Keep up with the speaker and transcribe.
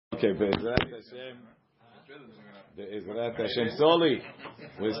Okay, Be'ezrat Hashem. Soli,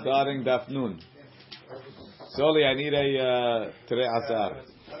 we're starting Daf Nun. Soli, I need a Terei Asar.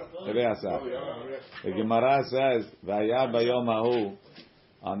 The Gemara says, V'ayah bayom hahu,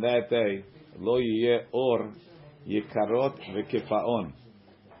 on that day, Lo yiyeh or yikarot v'kipaon.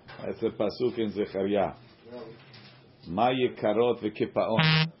 That's a pasuk in Zechariah. Ma yikarot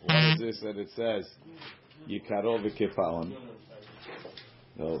v'kipaon. What is this that it says? Yikarot v'kipaon.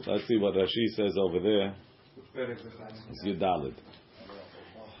 So let's see what Rashi says over there. It's Yudalid.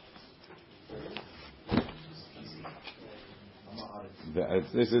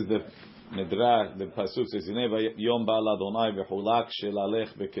 This is the Midrash. The pasuk says, "Hinei yom ba'al Adonai v'chulak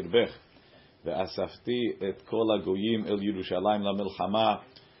shelalech bekirbech ve'asafti et kol hagoyim el Yerushalayim lamilchama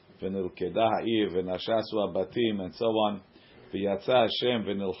v'nilkeda ha'ir v'nashasu habatim," and so on. V'yatza Hashem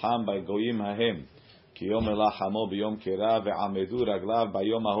v'nilcham b'goyim hahem ki yom elachamo b'yom kera ve'amedu raglav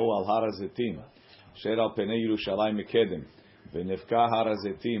b'yom hahu al har hazetim אשר על פני ירושלים מקדם ונפקע הר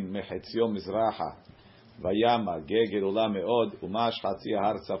הזיתים מחציו מזרחה וימה גיא גדולה מאוד ומש חצי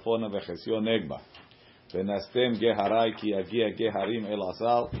ההר צפונה וחציו נגבה ונסתם גיא הרי כי יגיע גיא הרים אל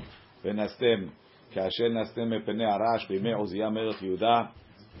עשל ונסתם כאשר נסתם מפני הרעש בימי עוזיה מלך יהודה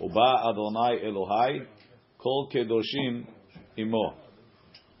ובא אדוני אלוהי כל קדושים עמו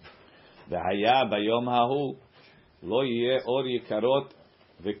והיה ביום ההוא לא יהיה אור יקרות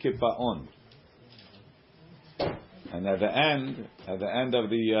וקיפאון. And at the end of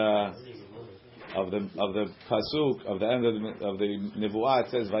the pasuk, of the end of the nevuah, it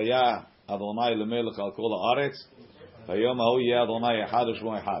says, "Vaya Adonai lemelech al kol haaretz, vayom hahu yeh Adonai echad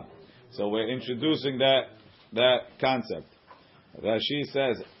u'shmo echad." So we're introducing that concept. Rashi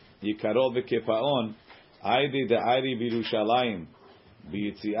says, "Yikarot v'kipaon, aidi de'ari b'Yerushalayim,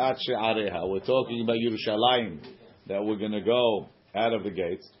 b'yitziat she'areha." We're talking about Yerushalayim, that we're going to go out of the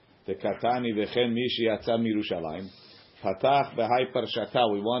gates. The katani v'chen mishi yatsa miYerushalayim. Patach v'hai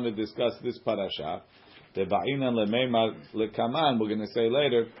parshata. We want to discuss this parasha. The ba'inan lemeimar lekaman. We're going to say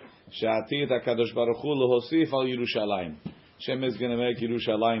later. She'atid Hakadosh Baruch Hu lehosif al Yerushalayim. Hashem is going to make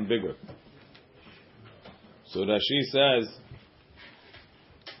Yerushalayim bigger. So Rashi says,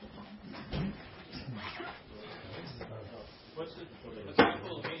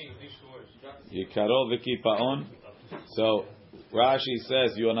 Yikarot v'kipaon. So Rashi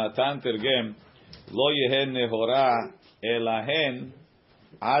says, Yonatan Tergem, Lo yehen nehora elahen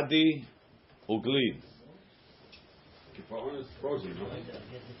adi uglid. Kipaon is frozen,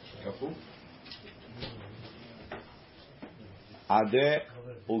 Kafu? Ade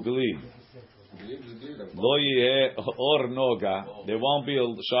uglid. Lo yeh or noga. There won't be a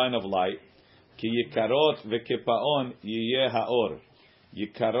shine of light. Ki yikarot vekipaon yiyeh haor.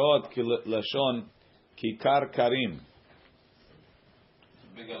 Yikarot ki lashon kikar karim.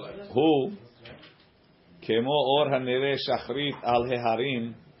 Who kemo or hanere shachrit al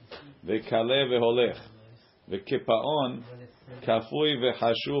heharim vekale veholech vekipaon kafui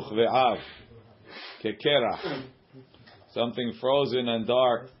vechashuch ve'av kekerach, something frozen and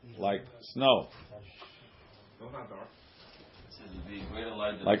dark like snow,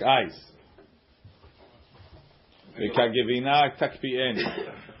 like ice. Vekagivina takpien.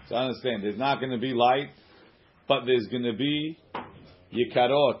 So understand, there's not going to be light, but there's going to be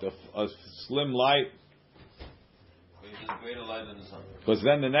Yikarot, a slim light. Greater light than the sun. Because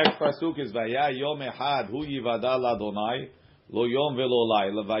then the next pasuk is Vaya Yom Echad Hu Yivada Ladonai Lo Yom Velo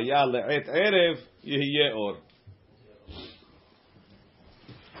Layla Vaya Le'et Erev Yihye Or.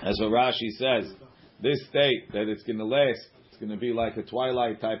 As what Rashi says, this state that it's going to last, it's going to be like a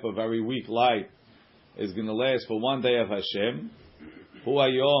twilight type of very weak light, is going to last for one day of Hashem. Hu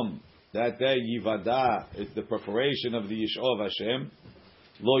Hayom. That day, Yivada, is the preparation of the Yishov Hashem.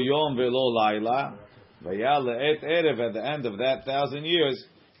 Lo Yom Velo Laila. Vaya Le'et Erev, at the end of that 1,000 years,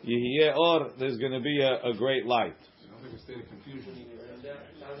 Yihye Or, there's going to be a great light. I think a state of confusion.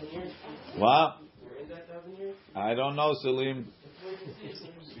 What? We're in that 1,000 years? I don't know, Salim. It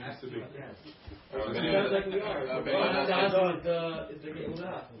has to be. Sounds like we are.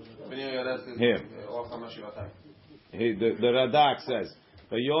 Here. The Radak says,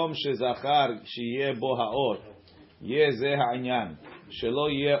 Vayom shezachar sheyeh bo haor, yeh zeh ha'inyan, shelo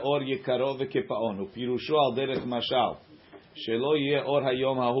yeh or yikarot v'kipaon, u'pirusho al derech mashal, shelo yeh or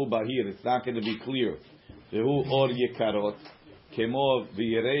hayom hahu bahir, it's not going to be clear. Vehu or yikarot, kemo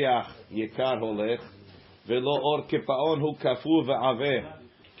v'yireach yikar holech, velo or kipaon hu kafu v'aveh,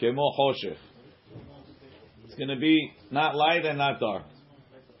 kemo choshech. It's going to be not light and not dark.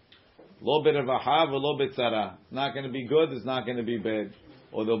 Lo berevaha v'lo betzara. It's not going to be good, it's not going to be bad.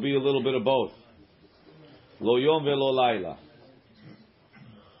 Or there'll be a little bit of both. Lo yom velo laila.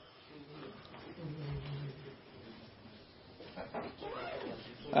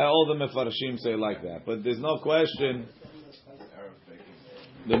 All the mefarshim say like that, but there's no question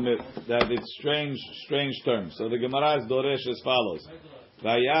that it's strange terms. So the Gemara is doresh as follows: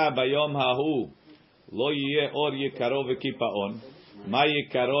 Vaya bayom hahu lo yeh or yikaro v'kipaon, ma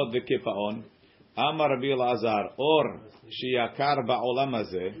yikaro v'kipaon. Amar Rabbi Elazar or sheyakar ba'olam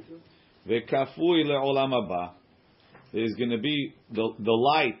hazeh v'kafui le'olam haba. There's going to be the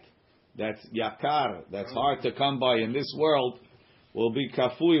light that's yakar, that's hard to come by in this world, will be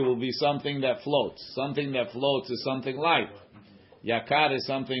kafui, will be something that floats. Something that floats is something light. Yakar is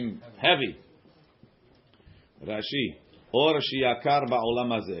something heavy. Rashi, or sheyakar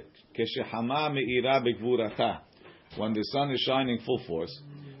ba'olam hazeh keshehama me'ira begvurata. When the sun is shining full force,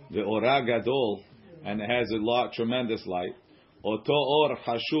 the ora gadol, and it has a tremendous light. Oto or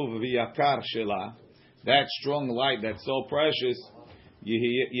hashuv v'yakar shela. That strong light that's so precious,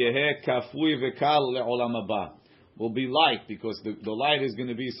 yeheh kafui v'kal le'olam haba, will be light because the light is going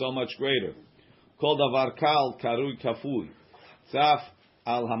to be so much greater. Kol davar kal karui kafui. Tzaf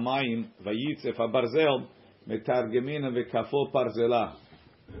al hamayim vayitzef habarzel metargemina v'kafo parzela.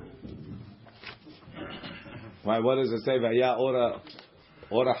 Why? What does it say? Vaya ora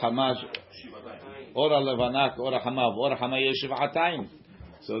hamash, ora levanak, ora hamav, ora hamayesh v'atayim.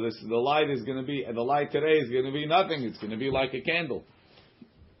 So the light is going to be, the light today is going to be nothing. It's going to be like a candle.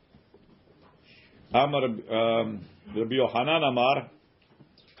 Amar Rabbi Yochanan Amar,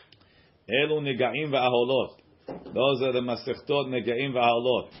 Elu negaim va'aholot. Those are the masechtot negaim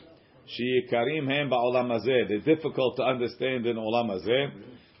va'aholot. Sheyikarim hem ba'olam hazeh. They're difficult to understand in olam hazeh.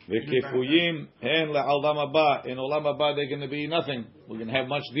 V'kefuyim hen le'olam haba. In olam haba they're going to be nothing. We're going to have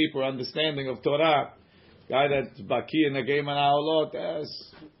much deeper understanding of Torah. Guy that's baki in the game and aholot,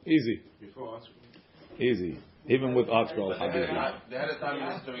 that's easy. Before Art Scroll. Easy. Even with Art Scroll. They had a time in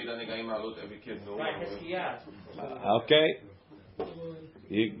history that Negaim Ahalot every kid knew. Okay.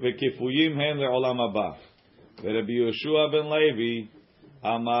 V'kifuyim hen le'olam haba. V'Rabbi Yoshua ben Levi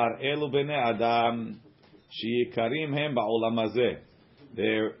amar elu b'nei adam sheyikarim hem ba'olam hazeh.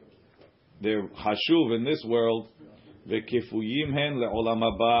 They're hashuv in this world. V'kifuyim hen le'olam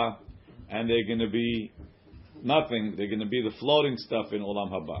haba. And they're going to be nothing. They're going to be the floating stuff in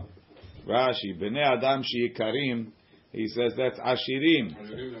Olam Haba. Rashi, Bnei Adam Sheyikarim, he says that's Ashirim,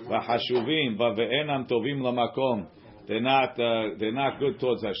 V'Hashuvim, V'Ve'enam Tovim Lamakom. They're not good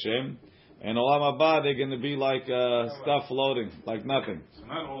towards Hashem. And Olam Haba, they're going to be like stuff floating, like nothing. So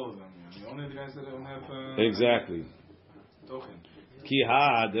not all of them. The only the guys that don't have. Exactly. Tochen. Ki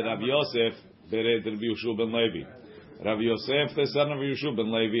ha de Rav Yosef bered Rabbi Yeshua ben Levi. Rav Yosef, the son of Yeshua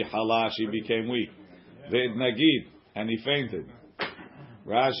ben Levi, halash, he became weak. Ve'ed nagid, and he fainted.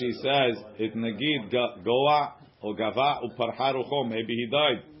 Rashi says, it nagid goa or gava uparha rucho, maybe he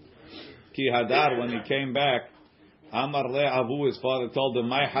died. Ki hadar, when he came back, Amar le avu, his father told him,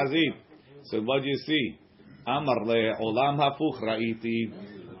 my hazid. So what do you see? Amar le olam hafuch ra'iti.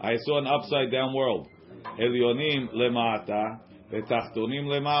 I saw an upside down world. Elyonim lemata, vetachtonim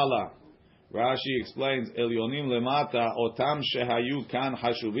lemala. Rashi explains, Elyonim lemata, otam shehayu kan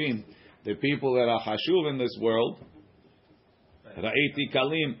hashuvim. The people that are hashuv in this world, ra'iti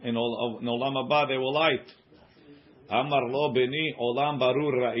kalim, in olam haba they will light. Amar lo beni olam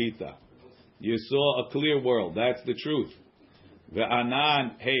barur ra'ita. You saw a clear world. That's the truth.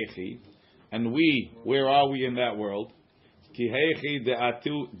 Ve'anan heichi. And we, where are we in that world? Ki heichi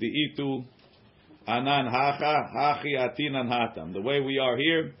de'itu anan hachi atinan hatam. The way we are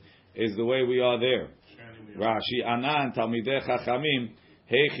here is the way we are there. Rashi anan talmidei chachamim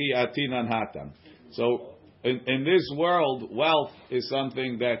heichi atinan hatam. So in this world, wealth is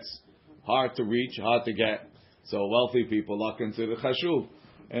something that's hard to reach, hard to get. So wealthy people are considered chashuv.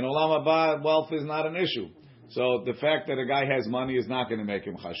 In Olam Haba, wealth is not an issue. So the fact that a guy has money is not going to make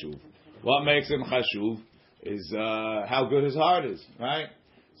him chashuv. What makes him chashuv is how good his heart is, right?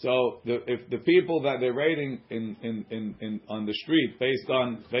 So if the people that they're rating in on the street based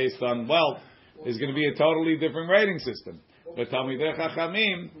on wealth is going to be a totally different rating system. But Talmidei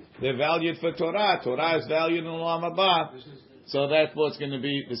Chachamim, they're valued for Torah. Torah is valued in Olam Haba, so that's what's going to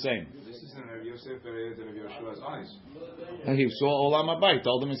be the same. This is in Rav Yosef Bered and Rav Yoshua's eyes. And he saw Olam Haba. He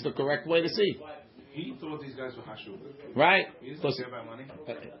told him it's the correct way to see. He thought these guys were hashuv. Right? He doesn't care about money.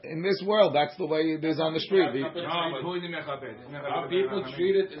 In this world, that's the way it is on the street. How people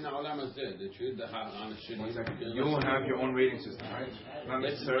treat it in the Olam Hazeh. They treat the on the street. You will have your own rating system, right? Not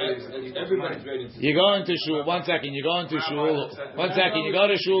necessarily. Everybody's rating system. You go into shul. 1 second. You go into shul. 1 second. You go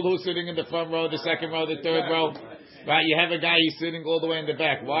to shul. Who's sitting in the front row, the second row, the third row? Right? You have a guy. He's sitting all the way in the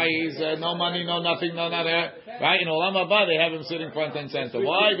back. Why? He's no money, no nothing, no nothing. Right? In Olam Haba, they have him sitting front and center.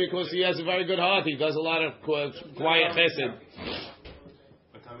 Why? Because he has a very good heart. He does a lot of quiet chesed.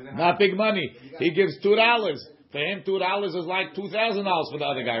 Not big money. He gives $2. For him, $2 is like $2,000 for the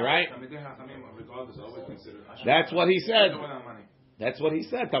other guy, right? That's what he said. That's what he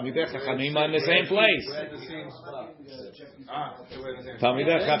said. Talmidei Chachamim are in the same place.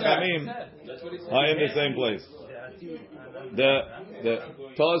 Talmidei Chachamim are in the same place. The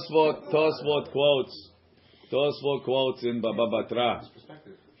Tosfot quotes in Baba Batra.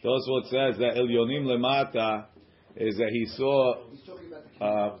 Tosfot says that Elyonim Lemata is that he saw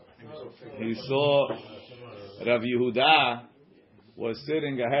Rav Yehuda was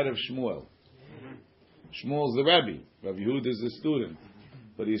sitting ahead of Shmuel. Shmuel's the Rebbe. Rav Yehuda is the student.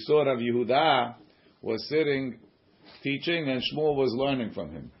 But he saw Rav Yehuda was sitting, teaching, and Shmuel was learning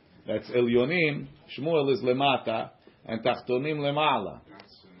from him. That's Elyonim. Shmuel is Lemata, and Tachtonim Lemala.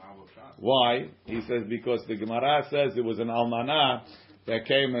 Why? He says because the Gemara says it was an almanah that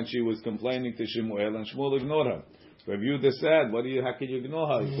came and she was complaining to Shmuel, and Shmuel ignored her. Rav Yehuda said, how can you ignore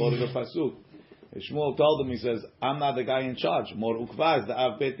her? He quoted a pasuk. Shmuel told him, he says, I'm not the guy in charge. Mor Ukvaz, the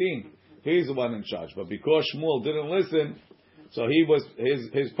Av Betin. He's the one in charge. But because Shmuel didn't listen, so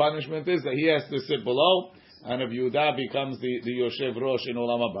his punishment is that he has to sit below, and if Yehuda becomes the Yoshev Rosh in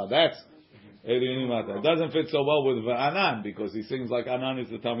Olam Haba. That's Elyonim. It doesn't fit so well with Anan, because he sings like Anan is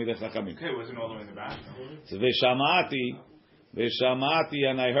the Talmidei Chachamim. Okay, wasn't all the way in the back. So Veshamati,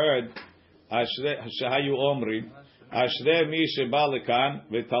 and I heard, Shahayu Omri, Ashrei mi sheba lekan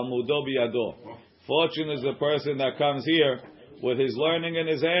v'talmudo biyado. Fortunate is the person that comes here with his learning in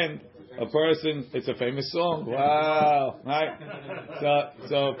his hand. A person, it's a famous song. Wow, right?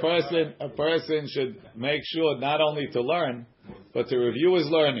 So a person should make sure not only to learn, but to review his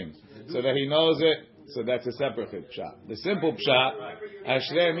learning so that he knows it. So that's a separate pshat. The simple pshat,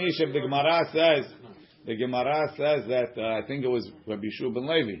 Ashrei mi sheb. The Gemara says that I think it was Rabbi Shua ben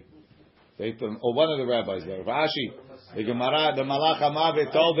Levi. Or one of the rabbis there, Rashi, the Gemara, the Malach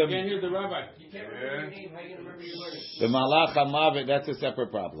HaMavet told him. You can't hear the rabbi. The Malach HaMavet, that's a separate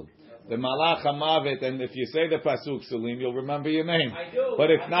problem. The Malach HaMavet, and if you say the pasuk Salim, you'll remember your name. I do.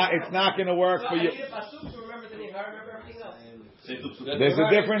 But it's not going to work for you. I need a pasuk to remember the name. I remember everything else. There's a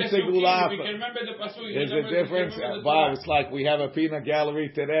difference, Segula. We can remember the pasuk. There's a difference. Bob, it's like we have a peanut gallery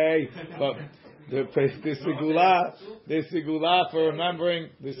today, but. The sigula for remembering,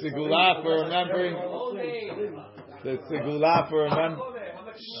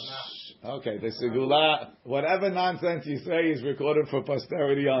 okay, the sigula, whatever nonsense you say is recorded for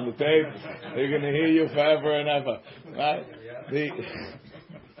posterity on the tape. They're going to hear you forever and ever, right? They're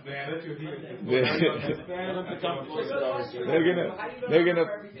gonna.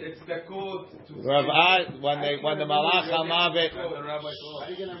 It's the code to when the Malach HaMavet.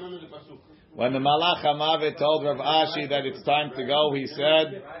 When the Malach HaMavet told Rav Ashi that it's time to go, he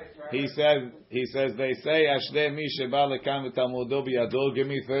says, they say, Ashrei mi sheba lekan v'talmudo biyado, give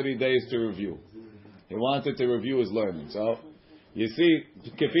me 30 days to review. He wanted to review his learning. So, you see,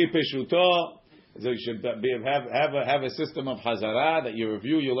 kefi peshuto, so you should have a system of hazara that you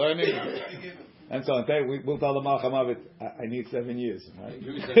review your learning. And so on. We'll tell the Malach HaMavet, I need 7 years. Right?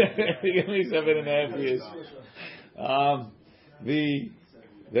 Give me 7.5 years.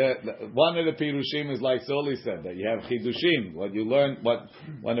 One of the pirushim is like Soli said, that you have chidushim. What you learn,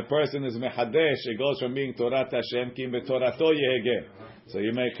 when a person is mehadesh, it goes from being Torat Hashem kim betorato yehegeh. So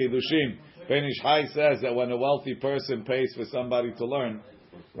you make chidushim. Ben Ish Chai says that when a wealthy person pays for somebody to learn,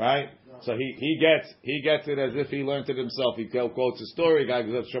 right? So he gets it as if he learned it himself. He quotes a story. Guy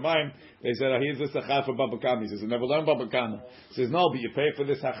goes up Shemaim. They said, here's the sachar for Baba Kama. He says, I never learned Baba Kama. He says, no, but you pay for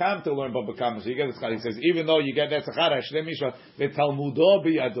this hacham to learn Baba Kama. So you get the sachar. He says, even though you get that sachar, Hashem Mishra, the Talmudo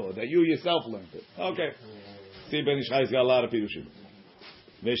biyado, that you yourself learned it. Okay. See, Ben Ish Chai's got a lot of pirushim.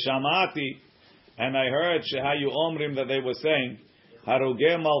 Veshamati, and I heard Shehayu Omrim that they were saying,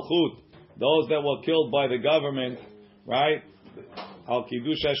 Harugeh Malchut, those that were killed by the government, right? Al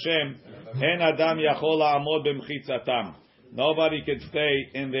Kiddush Hashem, En Adam Yachol Amod B'Mchitzatam. Nobody could stay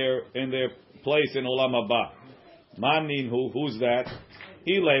in their place in Olam Haba. Manin, who's that?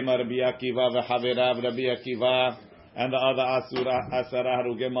 Ilay Rabbi Akiva v'Haverav Rabbi Akiva and the other Asara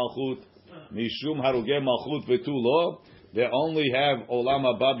Harugeh Malchut. Mishum Harugeh Malchut v'Tulo. They only have Olam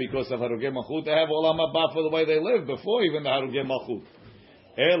Haba because of Harugeh Malchut. They have Olam Haba for the way they live before even the Harugeh Malchut.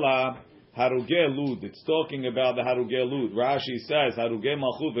 Ela Harugeh Lud. It's talking about the Harugeh Lud. Rashi says Harugeh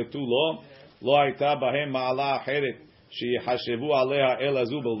Malchut v'Tulo lo hayta bahem ma'ala acheret sheyachshevu aleha ela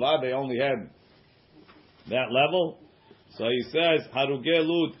zu belvad. They only had that level. So he says Harugeh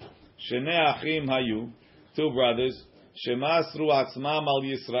Lud shnei achim hayu, two brothers, shemasru atzmam al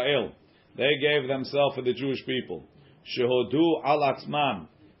Yisrael. They gave themselves for the Jewish people. Shehodu al atzmam.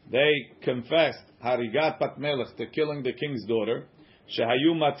 They confessed harigat bat melech, the killing the king's daughter.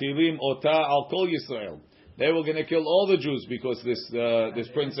 shehayu matilim ota al kol Yisrael. They were going to kill all the Jews because this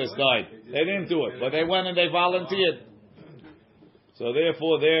princess died. They didn't do it, but they went and they volunteered. So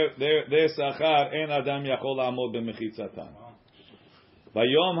therefore, their sachar en adam yachol amod b'mechitzatan.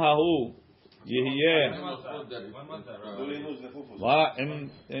 Bayom hahu yihiyeh. What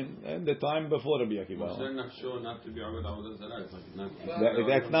in the time before Rabbi Akiva?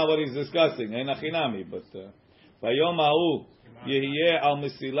 That's not what he's discussing. Ein achinami, but Bayom hahu yihiyeh al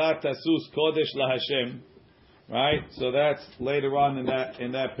mesilat tasus kodesh laHashem. Right, so that's later on in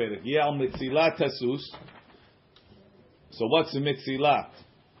that perek. Yeah, al mitzilat tasus. So what's the mitzilat?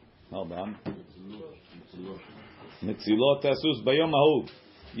 Hold on. Mitzilot tasus bayom hahu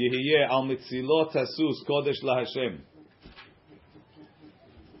yihiyeh al mitzilot tasus kodesh laHashem.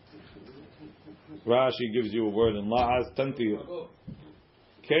 Rashi gives you a word in la'az tantir.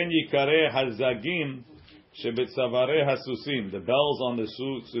 Ken yikareh hazagim shebetzavareh hasusim. The bells on the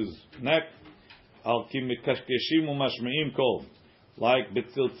suit's neck. Al ki mikashkeshim umashmeim kol, like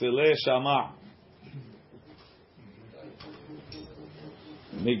betziltzilei shama.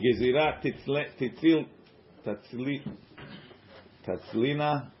 Migezirat titzil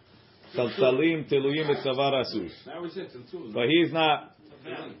tatzlina taltalim teluyim betzavar asus. But he's not.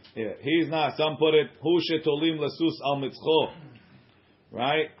 Yeah, he's not. Some put it hu shetolim lasus al mitzcho.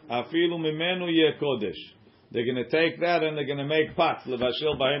 Right? Afilu mimenu yeh kodesh. They're going to take that and they're going to make pots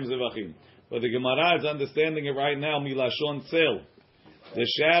levashil bahem zevachim. But the Gemara is understanding it right now. Milashon tzel, the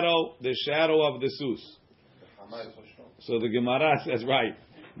shadow of the sus. So the Gemara says right.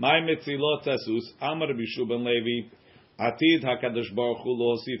 My mitzilot tasus Amar Bishu ben Levi Atid Hakadosh Baruch Hu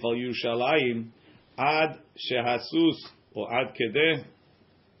lo hosif al Yerushalayim ad shehasus or ad kedeh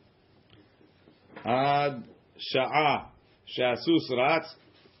ad sha'a shehasus ratz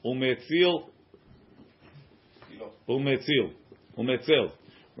umetzil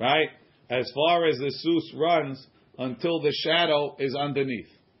right. As far as the sus runs until the shadow is underneath.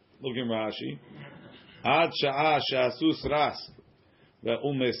 Look in Rashi. Ad sha'a sha'asus ras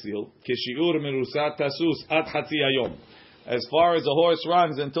ve'umesil kishiur merusat tasus ad hatzi hayom. As far as the horse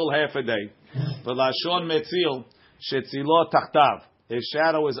runs until half a day. V'lashon metzil shetzilo tachtav. His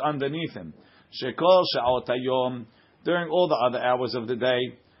shadow is underneath him. Shekol sha'ot hayom. During all the other hours of the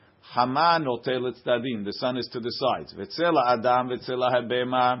day. Haman notel tzdadim. The sun is to the sides. V'tzela adam v'tzela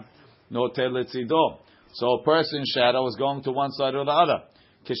habema. So a person's shadow is going to one side or the other.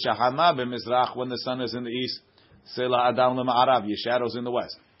 Kishahama b'mizrach, when the sun is in the east, sela adam l'ma'arav, your shadow's in the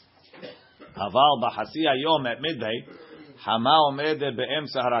west. Aval b'hasi hayom at midday, hama omede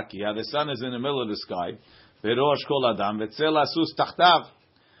be'emsa harakia, the sun is in the middle of the sky. Berosh kol adam v'tzela sus tachtav.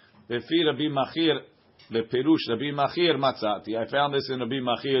 Befi Rabbi Machir, bepirush Rabbi Machir matzati. I found this in Rabbi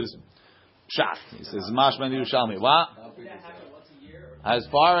Machir's pshat. He says Mashman Yerushalmi. What? As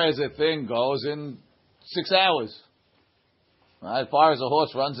far as a thing goes, in 6 hours. Right? As far as a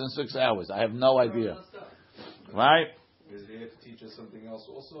horse runs in 6 hours. I have no idea. Right? Is he here to teach us something else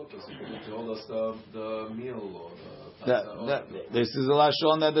also? Because he told us the meal or the... This is the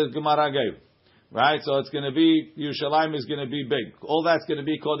lashon that the Gemara gave. Right? So it's going to be, Yerushalayim is going to be big. All that's going to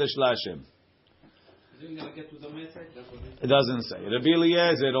be Kodesh Lashem. It doesn't say. Rabbi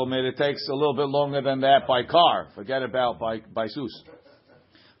Eliezer Omer, it takes a little bit longer than that by car. Forget about by sus.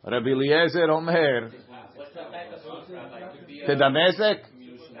 Rabbi Eliezer Omer. To Damascus?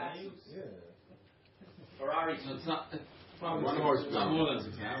 One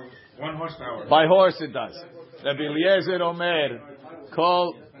horsepower. By horse it does. Rabbi Eliezer Omer.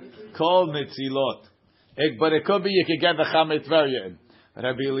 Call Mitzilot. But it could be you could get the Chamet Tveria in.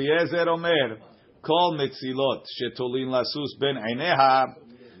 Rabbi Eliezer Omer. Call Mitzilot. Shetolin Lasus ben Eineha.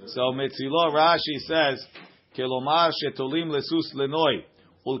 So Mitzilot, Rashi says, Kelomar Shetolim Lasus Lenoi.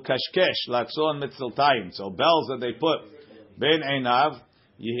 Ulkashkesh Latzon Mitziltayim. So bells that they put ben Einav.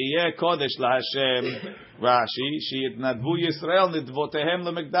 Yihiyeh Kodesh LaHashem. Rashi. She'itnadvu Yisrael Nidvotehem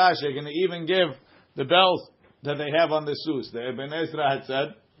LeMikdash. They're going to even give the bells that they have on the sus. The Ibn Ezra had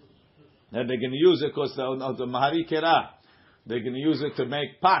said that they're going to use it because the Mahari Kera. They're going to use it to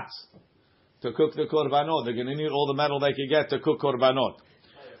make pots. To cook the korbanot. They're going to need all the metal they can get to cook korbanot.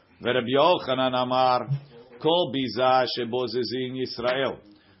 Rabbi Yochanan Amar, Kol biza shebozezin Yisrael,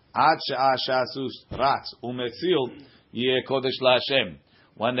 ad she'ah shasus ratz umetzil yeh kodesh laHashem.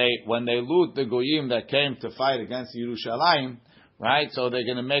 When they loot the goyim that came to fight against Yerushalayim, right? So they're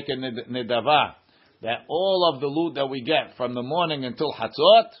going to make a nedava that all of the loot that we get from the morning until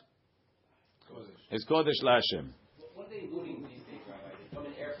Hatzot is kodesh laHashem. What are they looting these days, Rabbi? They come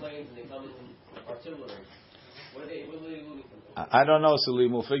in airplanes and they come in artillery. What are they looting from? I don't know,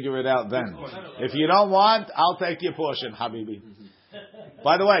 Salim. We'll figure it out then. If you don't want, I'll take your portion, Habibi.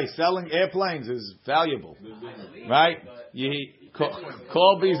 By the way, selling airplanes is valuable, right?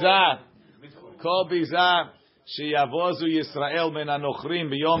 Kol bizah sheyavozu Yisrael min hanochrim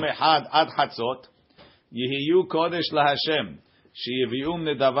biyom echad ad chatzot yehiyu kodesh laHashem sheyevium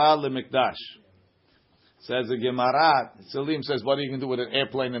nedavar lemikdash. Says the Gemara. Salim says, "What are you going to do with an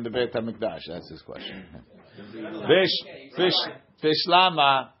airplane in the Beit HaMikdash?" That's his question. Fish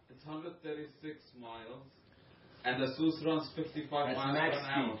lama. It's 136 miles, and the Sus runs 55 miles an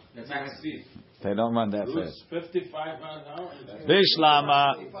hour. That's max speed. They don't run that fast. 55 miles an hour. Fish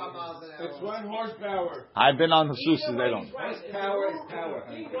lama. It's 1 horsepower. I've been on the Suses. They don't. Horsepower is power.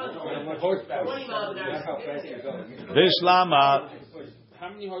 Horsepower. 20 miles an hour. That's how fast you go. Fish lama. How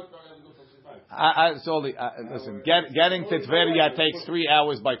many horsepower do you go for 55? Listen, getting to Tveria takes 3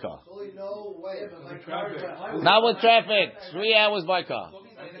 hours by car. No way. Not with traffic. 3 hours by car.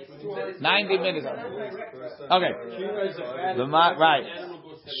 90 minutes. Okay. Right.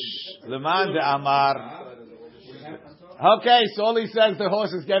 Leman de Amar. Okay, so all he says the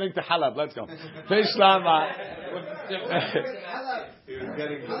horse is getting to Halab. Let's go. Fish lama.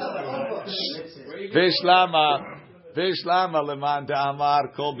 Fish lama. Leman de Amar.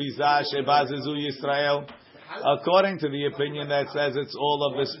 Kol bizah shebazizu Yisrael. According to the opinion that says it's all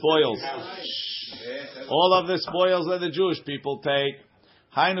of the spoils. All of the spoils that the Jewish people take.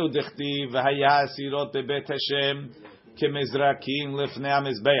 Hainu dichtiv v'haya sirot bebet Hashem kemizrakim lifnei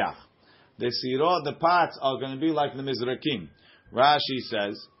hamizbeach. The sirot, the pots, are going to be like the mizrakim. Rashi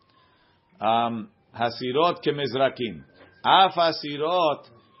says, hasirot kemizrakim. Af hasirot,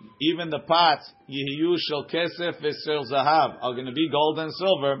 even the pots, yehiyu shel kesef v'shel zahav, are going to be gold and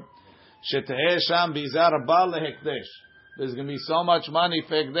silver. Sheteheh sham bizar ba lehekdesh. There's going to be so much money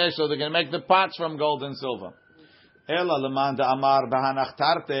for hekdesh, so they're going to make the pots from gold and silver. Ela leman da amar b'hanach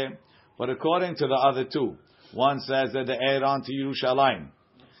tarte. But according to the other two, one says that they add on to Yerushalayim,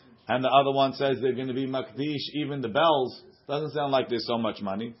 and the other one says they're going to be makdish, even the bells. Doesn't sound like there's so much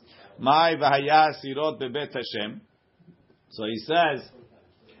money. Mai v'haya sirot bebet Hashem. So he says,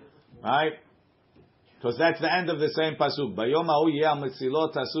 right? Because that's the end of the same pasuk. Bayom ha'u yeh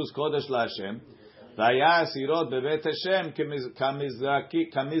metzilot hasus kodesh laHashem. V'haya sirot bebet Hashem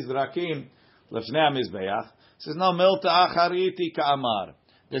kamizrakim lefnei hamizbeach. Says no milta achariti ka'amar.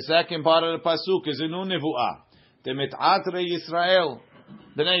 The second part of the pasuk is a new nevuah. The mit'atre Yisrael.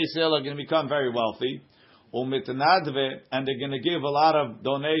 The Bnei Yisrael are going to become very wealthy. Umitnadve, and they're going to give a lot of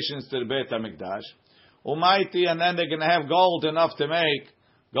donations to the Beit HaMikdash. Umaiti, and then they're going to have gold enough to make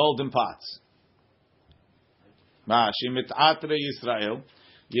golden pots. Rashi mit'atre Yisrael.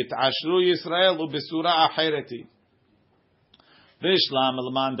 Yit'ashru Yisrael ubesura achereti. Vishlam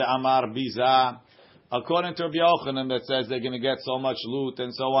elman de amar biza. According to Rabbi Yochanan, that says they're going to get so much loot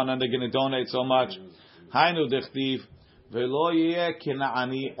and so on, and they're going to donate so much. Hainu dechtiv velo yeh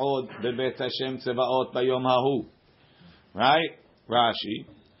kena'ani od bebet Hashem tzevaot bayom hahu. Right? Rashi.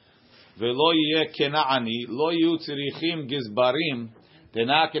 Velo yeh kena'ani lo yu tzirichim gizbarim. They're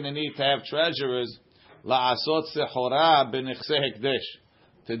not going to need to have treasurers la'asot sechora b'nechse hekdesh,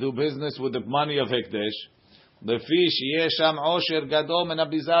 to do business with the money of hekdesh. The fish yesham osher gadol min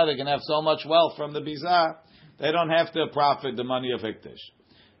habizah. They can have so much wealth from the bizah, they don't have to profit the money of hekdesh.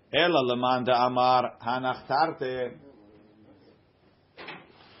 Ela leman da amar hanach tarte.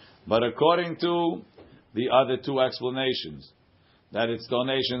 But according to the other two explanations, that it's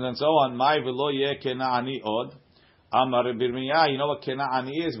donations and so on, mai velo yeh kena'ani od. Amar Birmiyah, you know what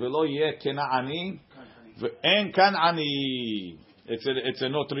kena'ani is? Velo yeh kena'ani en kan'ani. It's a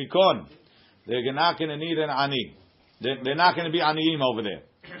notrikon. They're not going to need an ani. They're not going to be aniim over there.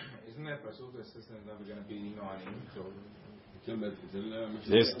 Isn't that pasuk that says they're never going to be no aniim?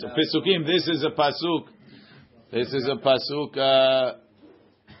 This Pesukim. This is a pasuk. This is a pasuk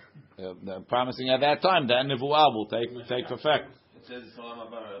promising at that time that nevuah will take effect. It says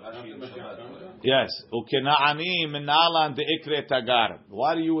Rashi in Shabbat. Yes. Ukena'ani minalan deikre tagar.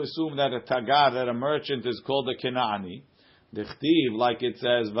 Why do you assume that a tagar, that a merchant, is called a kena'ani? The chtiv, like it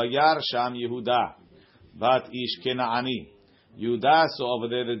says, Vayar Sham Yehuda, Bat Ish Kena'ani. Yehuda saw over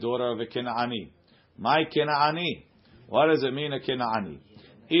there the daughter of a Kena'ani. My Kena'ani. What does it mean, a Kena'ani?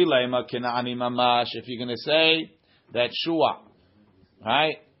 Ilayma Kena'ani Mamash. If you're going to say that Shua,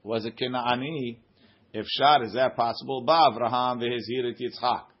 right, was a Kena'ani, if Shar, is that possible? Ba Avraham ve'hezhirit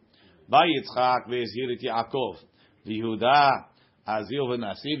Yitzchak. Ba Yitzchak ve'hezhirit Yaakov. Yehuda, Azil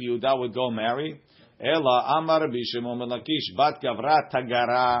ve'nasiv, Yehuda would go marry. Ela Amar Bishimon Lakish Bat Gavra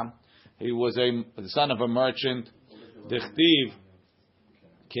Tagara. He was the son of a merchant. Dichtiv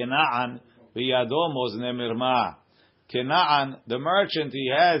Kena'an Biyado Mozne Mirma. Kena'an, the merchant,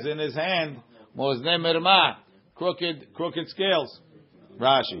 he has in his hand Mozne Mirma, crooked scales.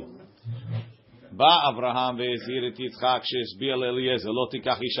 Rashi. Ba Avraham ve'ezir et Yitzchak she'esbia le'Eliezer lo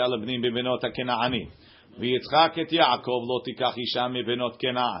tikach isha lebnim bebenot haKena'ani v'Yitzchak et Yaakov lo tikach isha mebenot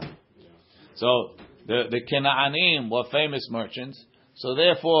Kena'an. So the Kena'anim were famous merchants, so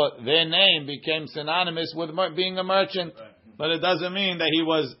therefore their name became synonymous with being a merchant. But it doesn't mean that he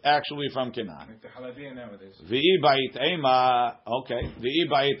was actually from Canaan. Like the Halabiya nowadays. V'i ba'it ema, okay. V'i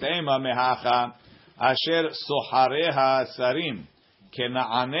ba'it ema mehacha asher sohareha sarim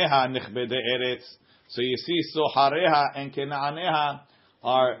kena'aneha nechbede eretz. So you see, sohareha and kena'aneha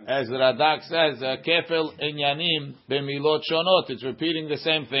are, as Radak says, kefel inyanim b'milot shonot. It's repeating the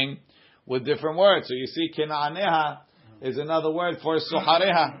same thing with different words. So you see, kena'aneha is another word for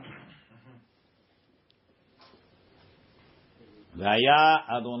sohareha. V'aya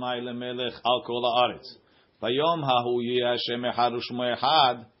Adonai lemelech al kol haaretz. Vayom hahu yeh Hashem echad u'shmo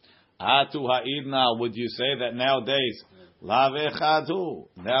echad. Atu ha'idna. Would you say that nowadays lav echad hu?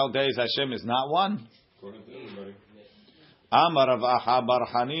 Nowadays Hashem is not one. Amar Rav Acha bar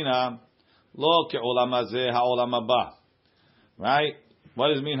Hanina lo ke'olam hazeh ha'olam haba. Right? What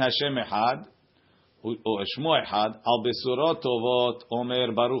does it mean Hashem echad? U'shmo echad. Al besurot tovot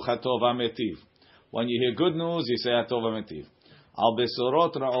omer baruch hatov ha'metiv. When you hear good news, you say hatov ha'metiv. Al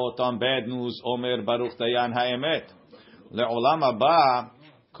besorot ra'ot, on bad news, Omer Baruch Dayan ha'emet. Le'olam haba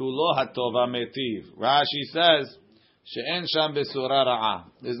kulo hatov ha'metiv. Rashi says, she'en sham besora ra'a.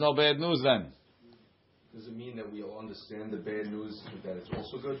 There's no bad news then. Does it mean that we all understand the bad news, but that it's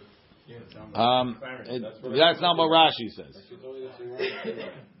also good? That's not what Rashi says.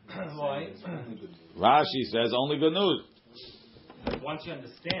 Why? Rashi says only good news. Once you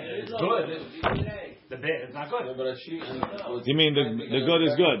understand it, it's good. The bad is not good. You mean the good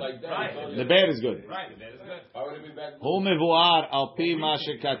is good? Right. The bad is good. Right, the bad is good. Why would it be bad? Hu mevuar al pi ma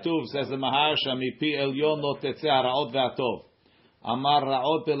shekatuv, says the Maharsha, mi pi elyon lo tetzeh ha'ra'ot ve'atov. Amar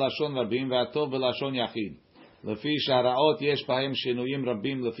ra'ot belashon rabim ve'atov belashon yachid. Lefi sha'ra'ot yesh bahem shinuyim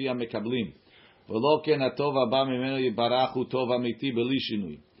rabim lefi ha'mekablim. V'lo ken hatov haba mimeno yibarach hu tov amiti beli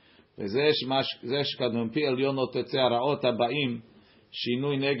shinui. וזה שכתוב מפי עליון לא תצא הרעות הבאים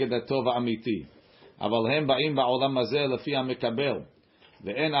שינוי נגד הטוב האמיתי. אבל הם באים בעולם הזה לפי המקבל.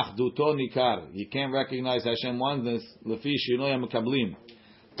 ואין אחדותו ניכר. You can't recognize Hashem oneness לפי שינוי המקבלים.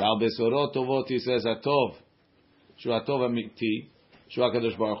 ועל בשורות טובות he says הטוב, שהוא הטוב האמיתי, שהוא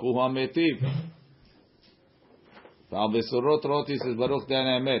הקדוש ברוך הוא האמיתי. ועל בשורות רעות he says ברוך דיין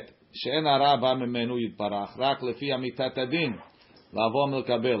האמת. שאין הרע בא ממנו יתברך, רק לפי אמיתת הדין. לעבור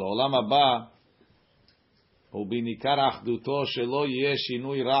מלקבל. העולם הבא הוא בניכר אחדותו שלא יהיה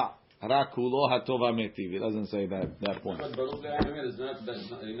שינוי רע, רק כולו הטוב האמיתי. He doesn't say that point. But Baruch Le'Hamed is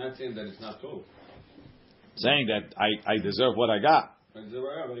not saying that it's not tov. Saying that I deserve what I got. But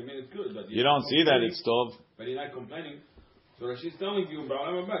he made it good. But You don't see that it's tov. But you're not complaining. So Rashi's telling you,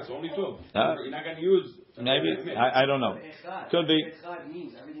 Ba'olam haba, it's only tov. Huh? You're not going to use. Maybe. I don't know. Could be. Echad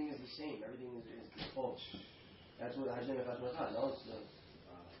means everything is the same. Everything is false. That's what Hashem Echad Echad. No, it's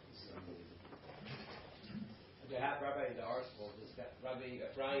Rabbi, the article, Rabbi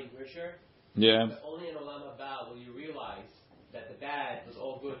Ephraim Risher. Yeah. But only in Olam Haba will you realize that the bad was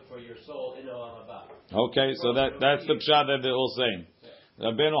all good for your soul in Olam Haba. Okay, so that's the pshat that they're all saying.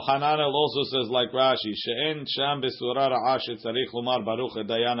 Rabbeinu Hananel also says like Rashi, she'en sham besura ra'a shetzarich lomar baruch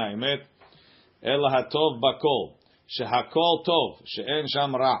dayan ha'emet, el hatov bakol, shehakol tov, she'en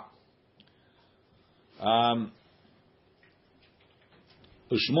sham ra'.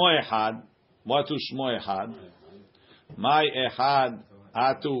 Ushmo echad, what ushmo echad? My echad,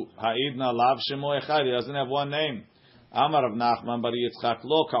 atu ha'idna lav shemo echad, he doesn't have one name. Amar of Nachman bar Yitzchak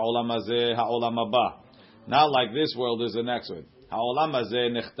lo ka'olam hazeh ha'olam haba. Not like this world is the next one. Ha'olam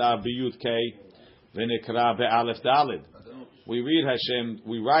hazeh nechtav b'yud kei v'nikra be'alef dalid. We read Hashem,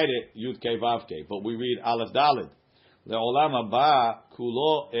 we write it yud kei vav kei, but we read alef dalid. Le'olam haba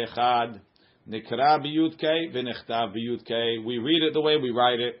kulo echad nikra b'yud kei v'nechtav b'yud kei. We read it the way we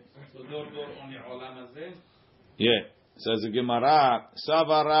write it. So dor only olam hazeh? Yeah. Says the Gemara,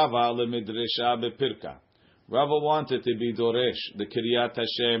 Sava Rava lemidresha bepirka. Rava wanted to be Doresh, the Kiryat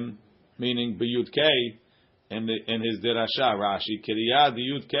Hashem, meaning B'Yud Kei, in his Derasha, Rashi. Kiryat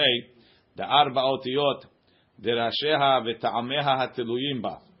B'Yud Kei, the Arba Otiyot, Derasheha v'ta'ameha ha'teluyim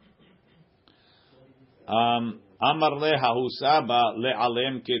ba. Amar leha hu saba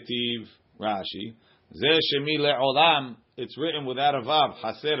le'alem ketiv, Rashi. Zeh shemi le'olam, it's written without a vav,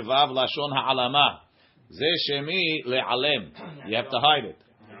 haser vav lashon ha'alama. Zeh shemi le'alem, you have to hide it.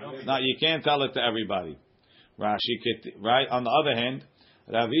 Now you can't tell it to everybody. Rashi, right? On the other hand,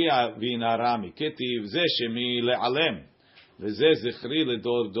 Ravi vina Rami ketiv zeh shemi le'alem, v'zeh zichri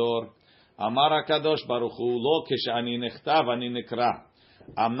ledor dor. Amar HaKadosh Baruch Hu lo keshani nechtav ani nekra,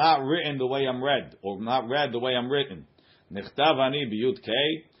 I'm not written the way I'm read, or not read the way I'm written. Nichtav ani b'yud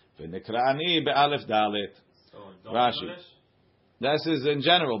kei, v'nikra ani be'alef dalet. Rashi. This is in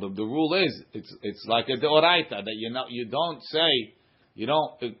general. The rule is it's like a deoraita that you don't say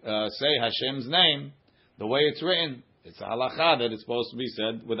Hashem's name the way it's written. It's a halacha that it's supposed to be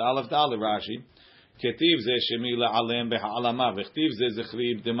said with alef dalet. Rashi. Ketiv ze shemi la'alem beha'alama, v'chtiv ze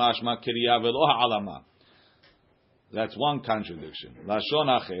zechri b'demashma kiriya v'lo ha'alama. That's one contradiction. Lashon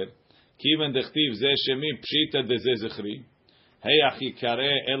acher, kiven dechtiv ze shemi pshita de ze zechri, heyachi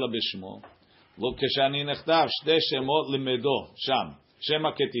kare ela b'shmo, lo keshani nechtav shte shemot limedo sham,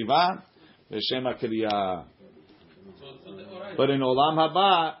 shema ketiva v'shema kiriya. But in olam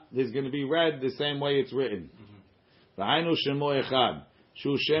haba, it's going to be read the same way it's written. V'hainu shemo echad.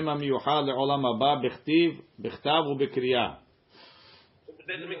 Shu Shema miyuchad le'olam haba b'chtiv, b'chtav u'b'kriya. The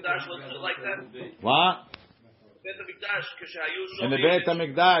Beit HaMikdash was like that? What? Beit HaMikdash, In the Beit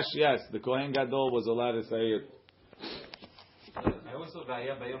HaMikdash, yes, the Kohen Gadol was allowed to say it. I also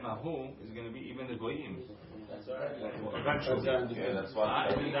Vaya Bayom Ahu is going to be even the Goyim. That's right. Yeah, that's why.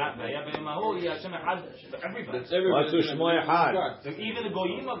 Vaya Bayom Ahu, Hashem Echad, everybody. What's Shmo Echad? So even the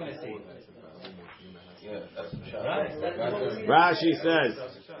Goyim are going to say it. Rashi says,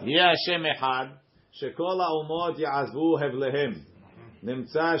 "Yeh Hashem Echad, shekol ha'umot ya'azvu hevlehem,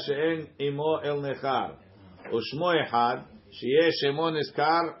 nimtza she'en imo el nechar, u'shmo Echad, sheyeh shemo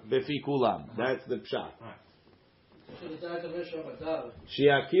nizkar befi kulam." That's the pshat.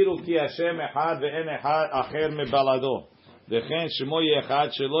 Sheyakiru ki Hashem Echad ve'en Echad acher mebalado, v'chen shemo yechad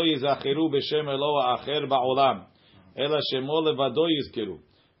shelo yizachiru b'shem Eloah acher ba'olam, ela shemo levado yizkiru.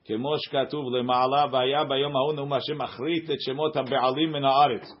 כמו שכתוב למעלה, והיה ביום ההוא נאום השם אחרית את שמות הבעלים מן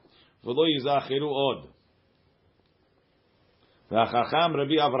הארץ, ולא יזכרו עוד. והחכם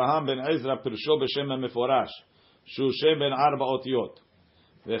רבי אברהם בן עזרא פרשו בשם המפורש, שהוא שם בין 4 אותיות.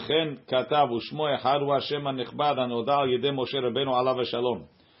 וכן כתב, ושמו אחד הוא השם הנכבד הנודע על ידי משה רבנו עליו השלום.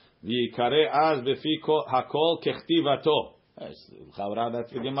 ויקרא אז בפי הכל ככתיבתו. לכאורה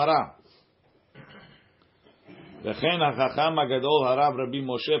that's the Gemara. וכן החכם הגדול הרב רבי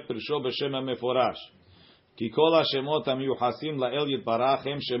משה פרשו בשם המפורש, כי כל השמות המיוחסים לאל יתברך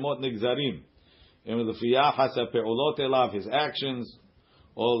הם שמות נגזרים, הם לפי יחס הפעולות אליו, his actions,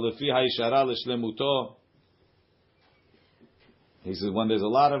 או לפי הישרה לשלמותו. He says when there's a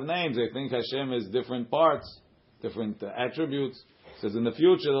lot of names, they think Hashem is different parts, different attributes. He says in the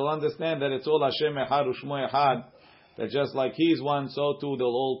future they'll understand that it's all Hashem Echad U'Shmo Echad, that just like He's one, so too they'll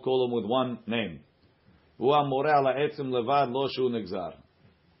all call Him with one name. הוא המורה על העצם לבד, לא שהוא נגזר.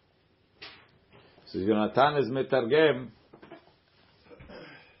 So Yonatan is מתרגם.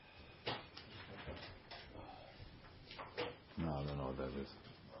 No, I don't know what that is.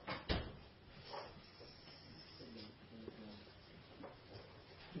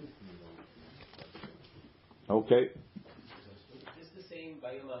 Okay. Is this the same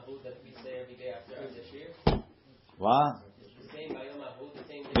Bayom Ahu that we say every day after our Shir? What? Same Bayom Ahu, the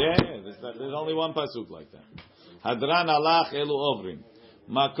same. There's only one pasuk like that. Hadran alach elu ovrim.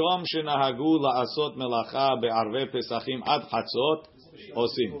 Makom shenahagu la'asot melacha be'arvei pesachim ad chatzot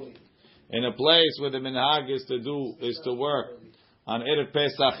osim. In a place where the minhag is to work on Erev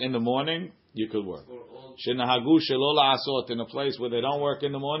Pesach in the morning, you could work. Shenahagu shelo la'asot, in a place where they don't work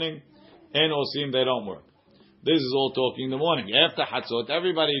in the morning, and osim they don't work. This is all talking in the morning. After chatzot,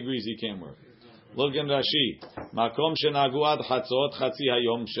 everybody agrees he can't work. Look in Rashi. Makom shenagu ad chatzot chatzi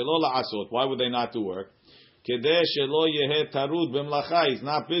hayom shelo la'asot. Why would they not do work? Kedeh shelo yeheh tarud b'mlacha. He's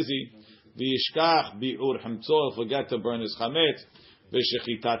not busy. V'yishkach bi'ur himtzo. Forget to burn his chametz.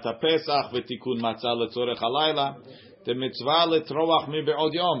 V'shechitat ha'pesach v'tikun matzah letzorech halayla. The mitzvah letroach mi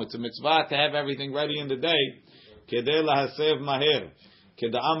be'od yom. It's a mitzvah to have everything ready in the day. Kedeh lahasev maher.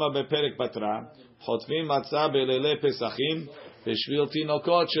 Keda'ama beperek patra. Chotvim matzah be'lele pesachim. We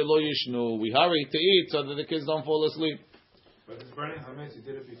hurry to eat so that the kids don't fall asleep. But it's burning hametz, he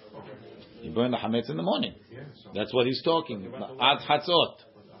did it before. You burn the hametz in the morning. Yeah, so that's what he's talking about. Ad chatzot.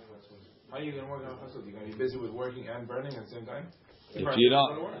 How are you going to work on chatzot? You're going to be busy with working and burning at the same time? If you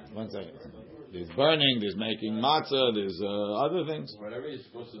don't, one second. There's burning, there's making matzah, there's other things. Whatever you're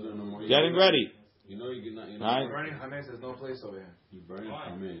supposed to do in the morning. Getting ready. You know you're not. Right? Burning hametz, there's no place over here. You burn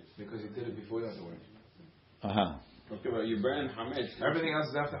hametz because you did it before you had to work. Okay, but you burn hametz. Everything else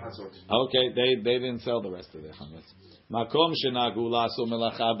is after chatzot. Okay, they didn't sell the rest of their hametz. Makom shenagu la'asu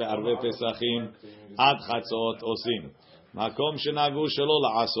melacha be'arvei pesachim ad chatzot osim. Makom shenagu shelo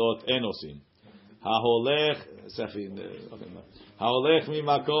la'asot en osim. Ha'olech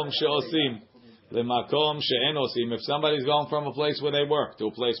mimakom she'osim le'makom she'en osim. If somebody's going from a place where they work to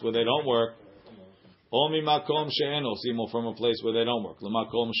a place where they don't work, או ממקום שאין עושים, or from a place where they don't work.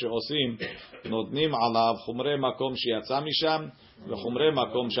 למקום שעושים, נותנים עליו חומרי מקום שיצא משם, וחומרי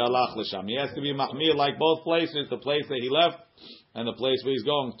מקום שהלך לשם. He has to be mahmir like both places, the place that he left, and the place where he's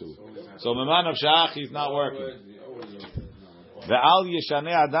going to. So, Miman of Shach, he's not working. Ve'al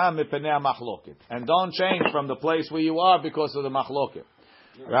yishaneh adam mipenei machloket. And don't change from the place where you are because of the machloket.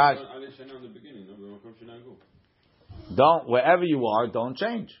 Right? Don't, wherever you are, don't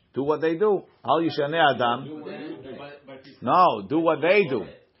change. Do what they do. Al yishaneh adam. No, do what they do.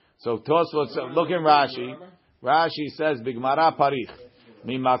 So Tosfot, look in Rashi. Rashi says, Bigmara parich.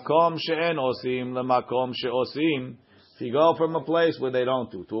 Mimakom she'en osim lemakom she'osim. If you go from a place where they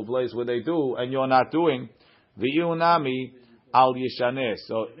don't do to a place where they do, and you're not doing, v'yunami al yishaneh.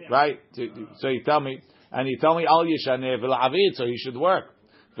 So, right? So you tell me, and you tell me al yishaneh v'la'avid, so he should work.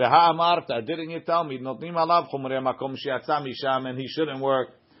 V'ha'amarta, didn't you tell me, notnim alav chumrei makom she'atza misham, and he shouldn't work.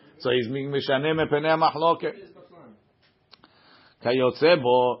 So he's mishaneh mepenei machloket. Kayotze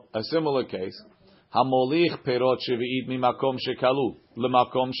bo, a similar case. Hamolich perot shevi'it mimakom shekalu,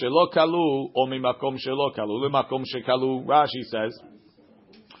 lemakom shelo kalu, or mimakom shelo kalu, lemakom shekalu. Rashi says,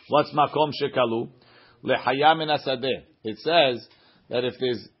 what's makom shekalu? Lehaya min hasadeh. It says that if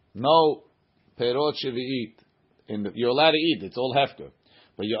there's no perot shevi'it, you're allowed to eat. It's all hefker,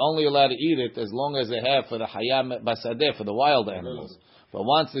 but you're only allowed to eat it as long as they have for the hayam basadeh, for the wild animals. But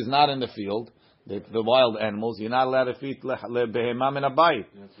once it's not in the field, the wild animals, you're not allowed to feed lebehemam in a bite.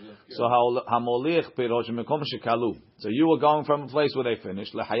 So hamolich pirosh mekom shekalu. So you were going from a place where they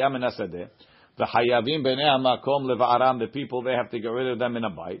finished lehayam in asadeh. The hayavim bnei hamakom leva'aram, the people, they have to get rid of them in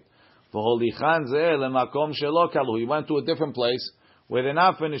a bite. V'holichan zeh lemakom shelo kalu. He went to a different place where they're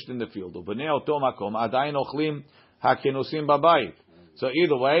not finished in the field. Bnei oto makom adayin ochlim hakenusim babayit. So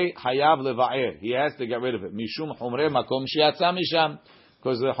either way, hayav leva'er. He has to get rid of it. Mishum humrei makom shiatza misham.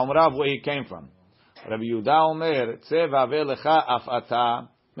 Because the Humrav where he came from. Rabbi Yehuda Omer, Tzeva ve'lecha afata,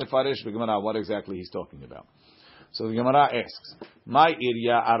 mefarish b'Gemara, what exactly he's talking about. So the Gemara asks, My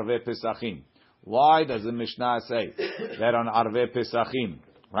irya arve pesachim. Why does the Mishnah say that on arve pesachim?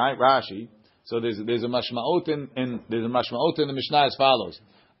 Right, Rashi. So there's a mashmaut in the Mishnah as follows.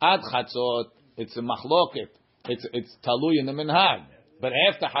 Ad chatzot, it's a machloket. It's talui in the minhag. But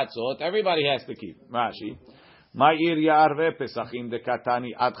after chatzot, everybody has to keep. Rashi. Ma'ir ya'arve pesachim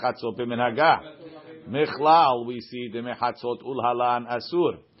dekatani ad chatzot b'minhaga. Mechlal, we see the mechatzot ulhalan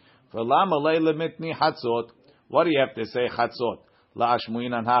asur. For lama leile mitni chatzot. What do you have to say chatzot?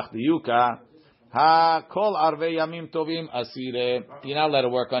 La'ashmuinan hach diyuka. Ha kol arve yamim tovim asire. You're not allowed to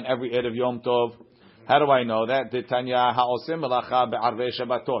work on every Erev Yom Tov. How do I know that? Tanya ha'osim melacha be'arve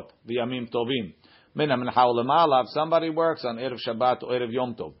Shabbatot v'yamim tovim. Mina mincha u'lemala. If somebody works on Erev Shabbat or Erev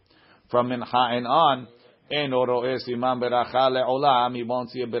Yom Tov, from mincha and on, En oro'eh siman beracha le'olam, he won't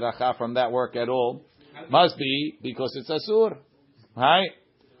see a beracha from that work at all. Must be because it's asur, right?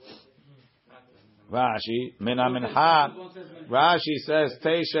 Rashi, mina mincha. Rashi says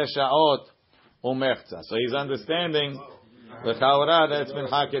teisha sha'ot umechza. So he's understanding the chaura that it's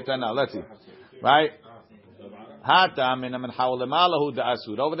mincha ketana. Let's see, right? Hata mina mincha ulemalahu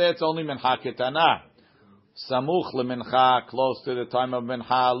da'asur. Over there it's only mincha ketana. Samuch lemincha, close to the time of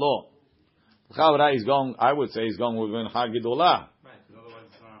mincha lo. Chaura is going, I would say he's going with mincha gedolah.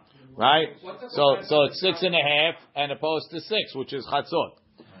 Right? So it's 6.5 and opposed to 6, which is chatzot.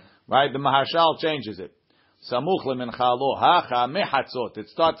 Right? The Maharshal changes it. Samuch lemincha lo hacha mechatzot. It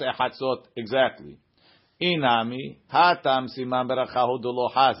starts at chatzot exactly. Inami hatam siman berachahu dolo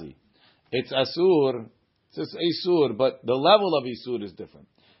hazi. It's asur. It's isur, but the level of isur is different.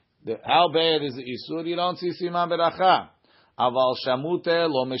 How bad is the isur? You don't see siman beracha. Aval shamute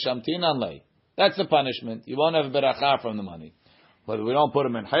lo meshamtinan lei. That's the punishment. You won't have a beracha from the money. But we don't put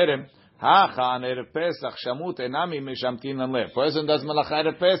him in Hirim. Hacha an Erev Pesach shamut enami mishamtin and le. Person does malacha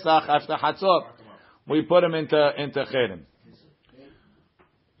Erev Pesach after Hatzot. We put him into Hirim.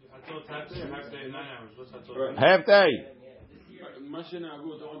 Half day. Mashina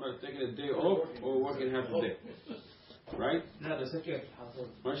Agu talking about taking a day off or working half a day. Right? No, the second.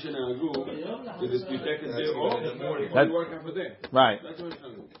 Mashina Agu, if you take a day off, or you work half a day. Right. That's Mashina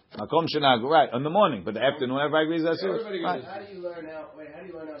Agu. Makom Shinagu, right, in the morning, but the afternoon everybody agrees that's it. Right. How do you learn out? Wait, how do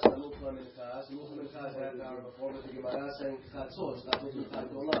you learn out Samuch Laminchas? Samuch Laminchas is half an hour before, but the Gemara is saying Chatzot, Chatzot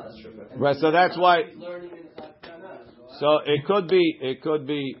Minchas Dolas. Right, so that's why. Learning in Chatzana. So it could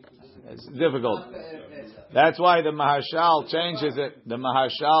be. It's difficult. That's why the Maharshal changes it. The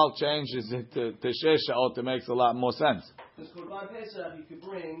Maharshal changes it to Shesh Sha'ot. It makes a lot more sense. Because Korban Pesach you could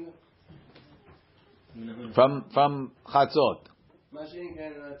bring from Chatzot. Mashing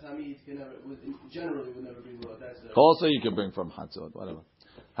and Tamid generally would never be brought. Also, you can bring from Chatzot, whatever.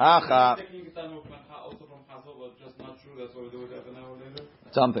 Hacha.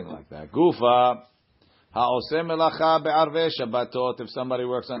 Something like that. Gufa ha'oseh melacha be'arvei Shabbatot. If somebody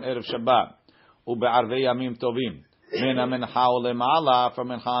works on Erev Shabbat, u'be'arvei Yamim Tovim, min ha'mincha u'lema'ala from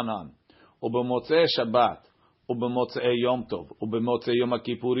minchanan, u'bemotzei Shabbat, u'bemotzei Yom Tov, u'bemotzei Yom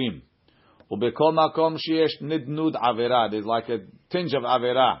HaKippurim, u'bekol makom sheyesh nidnud avera. There's like a tinge of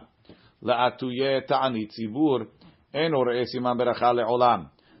avera. La'atuyeh ta'ani tzibur en orei siman beracha le'olam.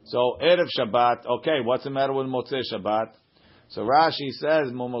 So Erev Shabbat, okay, what's the matter with Motzei Shabbat? So Rashi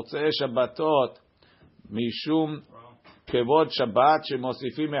says, Motzei Shabbatot mishum kevod Shabbat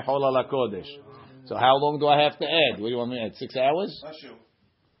shemosifim mechol ala kodesh. So how long do I have to add? What do you want me to add? 6 hours?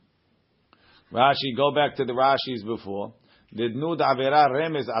 Rashi, go back to the Rashis before. Didnud avera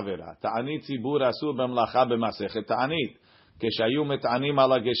remez avera. Ta'anit tzibur asur b'mlacha b'masechet ta'anit. Keshayu met'anim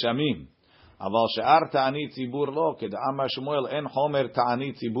ala geshamim. Aval she'ar ta'anit tzibur lo. Ked'amar Shmuel en homer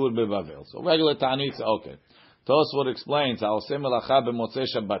ta'anit tzibur bebavel. So regular ta'anit, okay. Tosfot explains, ha'oseh melacha b'motzei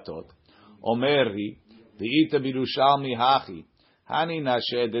Shabbatot. Omeri, di'ita b'Yerushalmi hachi. Hani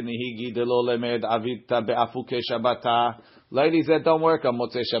nashe denihigi delo lemed avita be'afuke Shabbata. Ladies that don't work on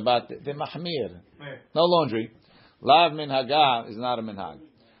Motzei Shabbat, they're mahmir. No laundry. Lav minhaga is not a minhag.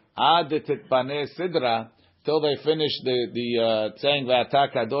 Ad titpaneh sidra, till they finish the saying v'ata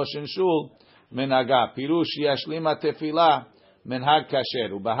kadosh in shul, minhaga. Pirush yashlima tefillah, minhag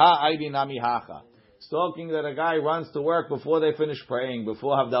kasher. Ubaha aidi nami hacha. It's talking that a guy runs to work before they finish praying,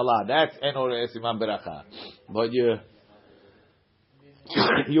 before Havdalah. That's en orei siman beracha. But you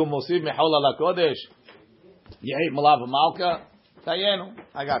mosif mechol ala kodesh, you ate malav malka, tayenu.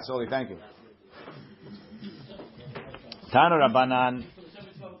 I got sorry, thank you. Tana Rabbanan,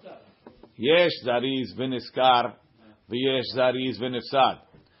 yesh zariz v'niskar, v'yesh zariz v'nifsad.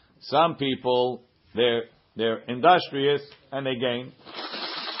 Some people, they're industrious and they gain.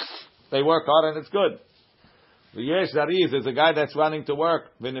 They work hard and it's good. V'yesh zariz is a guy that's running to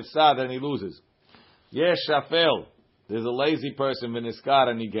work, v'nifsad, and he loses. Yesh shafel, there's a lazy person, v'niskar,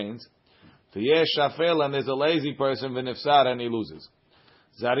 and he gains. V'yesh shafel, and there's a lazy person, v'nifsad, and he loses.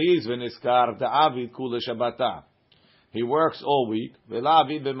 Zariz v'niskar, da'avid kule shabbata. He works all week,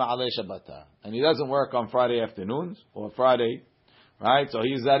 and he doesn't work on Friday afternoons or Friday, right? So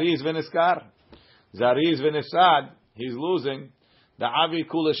he's zariz v'niskar, zariz v'nifsad. He's losing. The avid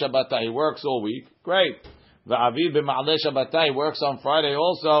kula shabbata. He works all week, great. The avid b'ma'aleh shabbata. He works on Friday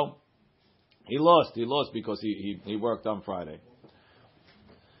also. He lost because he worked on Friday.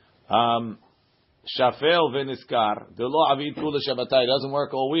 Shafel v'niskar. The lo avid kula shabbata. He doesn't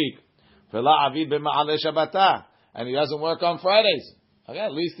work all week. V'la avid b'ma'aleh shabbata. And he doesn't work on Fridays. Okay,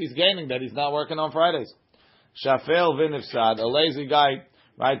 at least he's gaining that he's not working on Fridays. Shafel v'nifsad, a lazy guy,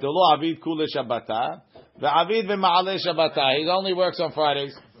 right? The lo avid kule shabbata, the avid v'ma'aleh shabbata. He only works on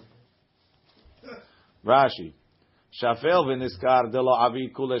Fridays. Rashi, shafel v'niskar, the lo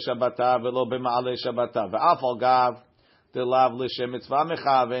avid kule shabbata, v'lo b'ma'aleh shabbata, v'afal gav, the lav l'shem mitzvah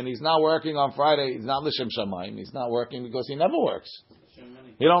mechav, and he's not working on Friday. He's not l'shem shamayim. He's not working because he never works.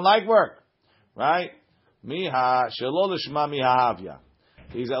 He don't like work, right? Miha shelo lishma miha havya.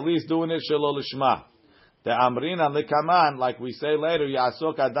 He's at least doing it shelo lishma. The amrina lekaman, like we say later,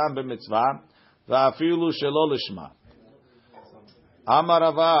 yasok adam b'mitzvah va'afilu shelo lishma.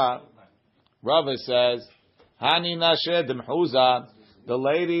 Amar Rava says, hani nashed mechuza. The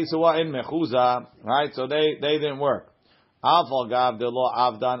ladies who are in mechuza, right? So they didn't work. Afal gav de lo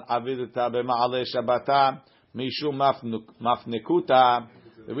avdan avidita b'ma'aleh shabbata mishum mafnikuta.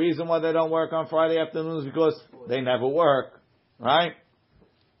 The reason why they don't work on Friday afternoons is because they never work, right?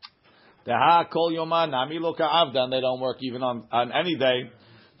 The ha kol yoman nami lo ka'avdan. They don't work even on any day.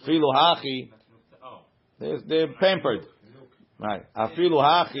 Filu hachi, they're pampered, right? Afilu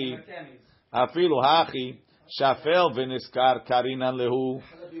hachi, shafel v'niskar karinan lehu,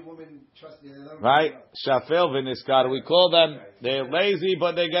 right? Shafel v'niskar. We call them, they're lazy,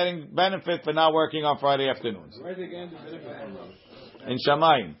 but they're getting benefit for not working on Friday afternoons. Where are they getting the benefit from? In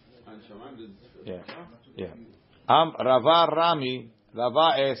Shamayim. Yeah. Rava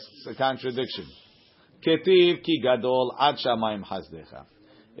asks a contradiction. Ketiv ki gadol ad Shamayim hasdecha.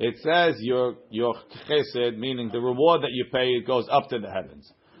 It says your chesed, meaning the reward that you pay, it goes up to the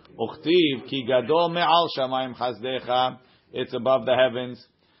heavens. Uchtiv ki gadol me'al Shamayim hasdecha. It's above the heavens.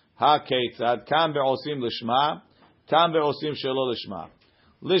 Ha ketzad kam be'osim lishma, kam be'osim shelo lishma.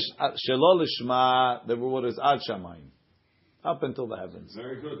 Shelo lishma, the reward is ad Shamayim. Up until the heavens.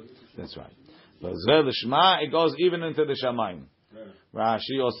 Very good. That's right. But zeh lishma, it goes even into the shamayim.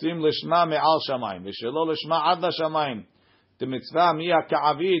 Rashi osim lishma me'al shamayim, v'shelo lishma ad la shamayim. The mitzvah miya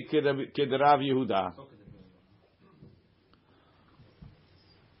ka'avid k'derav Yehuda.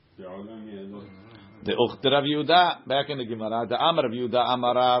 The Ucht Rav Yehuda, back in the Gemara, the Amar Rav Yehuda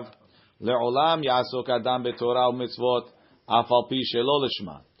Amarav, Le'olam Ya'asok Adam B'Torah u'Mitzvot, Afal Pi Shelo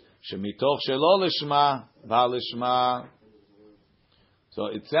Lishma. Shemitoch Shelo Lishma, V'Lishma. So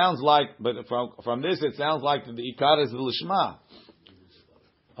it sounds like, but from this it sounds like the Ikar is the Lishma.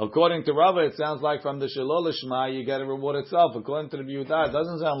 According to Rava, it sounds like from the Shelo Lishma you get a reward itself. According to the Yehuda, it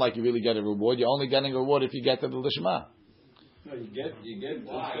doesn't sound like you really get a reward. You're only getting a reward if you get to the Lishma. No, you get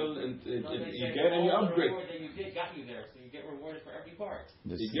until and you upgrade. You got you there, so you get rewarded for every part.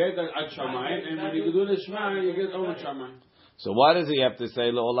 You get at Shamayim, and when you do the Shema, you get over Shamayim. So why does he have to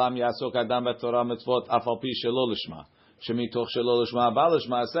say Le'olam Ya'asok Adam B'Torah Mitzvot Afal Pi Shelo Lishma? Shemitoch Shelo Lishma Ba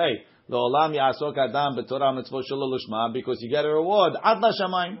Lishma. Say Le'olam Ya'asok Adam B'Torah Mitzvot Shelo Lishma because you get a reward Ad La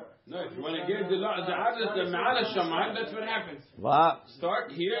Shamayim. No, if you want to get the Adlas, the Ma'ala Shamayim, that's what happens. What?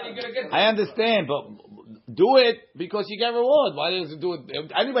 Start here and you're going to get. I understand, but do it because you get reward. Why does it do it?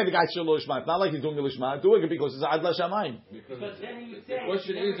 Anyway, the guy Shelo Lishma. It's not like he's doing the Lishma. Do it because it's Ad La Shamayim. Because the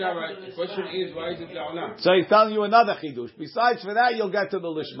question is, why is it La'olam? So he's telling you another chidush. Besides for that, you'll get to the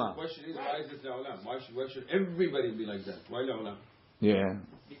Lishma. The question is, why is it La'olam? Why should everybody be like that? Why La'olam? Yeah.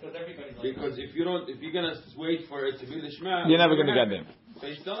 Because if you're gonna wait for it to be Lishma, you're never gonna get there. So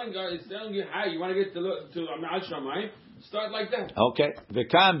he's telling you, hi, you want to get to Ma'al Shamayim? Start like that. Okay.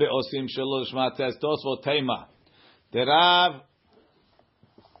 V'kan be'osim shelo lishma says Tosfot Tema.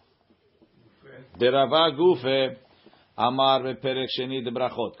 Derava Gufe Amar bePerek Sheni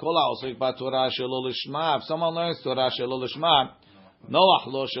deBrachot. Kol ha'osek b'Torah shelo lishma. If someone learns Torah shelo lishma, Noach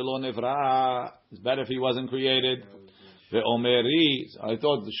lo shelo nivra. It's better if he wasn't created. Ve'omeri. I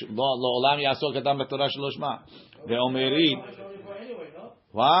thought lo olam ya'asok adam b'Torah shelo lishma. Ve'omeri.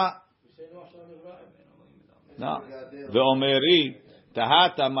 What? No. Ve'omeri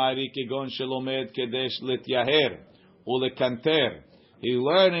tahata mari kegon shelomed kedesh lityaher ulekanter. He's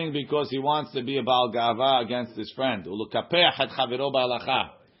learning because he wants to be a Baal Gava against his friend. Ulekapech et chaviro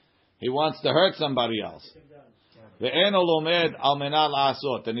ba'alacha. He wants to hurt somebody else. Ve'eno lomed al menal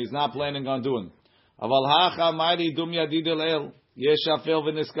asot, and he's not planning on doing. Aval hacha mari dum yadid el yeshafel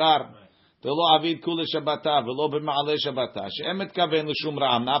v'niskar. V'lo avid kule shabata v'lo b'ma'ale shabata. She'em etkaven l'shum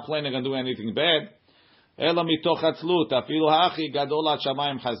ra. I'm not planning on doing anything bad. Ela mitoch atzlut afilu hachi gadol at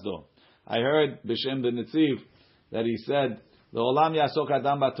shamayim chasdo. I heard B'Shem the Netziv that he said, "Le'olam yasok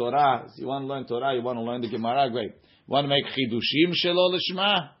adam b'Torah." You want to learn Torah, you want to learn the Gemara, great. You want to make chidushim shelo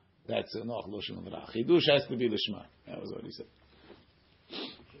lishma? That's no chlushim v'ra. Chidush has to be lishma. That was what he said.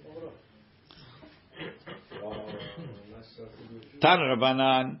 Tan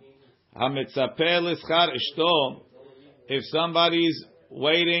Rabbanan hametzapeh l'schar ishto. If somebody's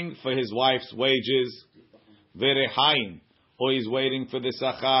waiting for his wife's wages, verehaim, or he's waiting for the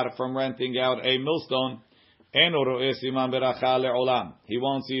sachar from renting out a millstone, eno ro'eh siman beracha le'olam. He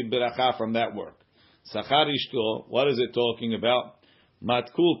won't see beracha from that work. Sachar ishto, what is it talking about?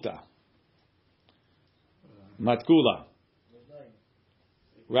 Matkulta. Matkula.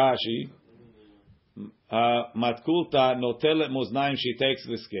 Rashi. Matkulta notelet muznaim, she takes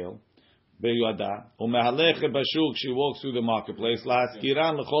the scale. Beyada. Umehalech bashuk, she walks through the marketplace.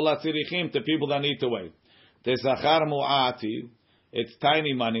 Lahaskiran l'chol hatzirichim, to people that need to wait. Tesachar mu'ati, it's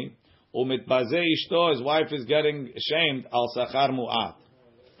tiny money. Umitbazeh ishto, his wife is getting ashamed. Al sachar mu'at.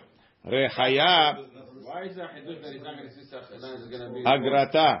 Rechaya. Why is that that he's not going to see Sachar? Is going to be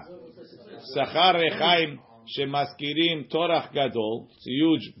Agrata. Sachar rechaim shemaskirim torach gadol. It's a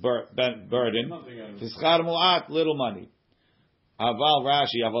huge burden. Tischar mu'at, little money. Aval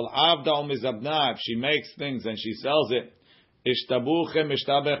Rashi, aval avda umizabna. If she makes things and she sells it, ishtabuchem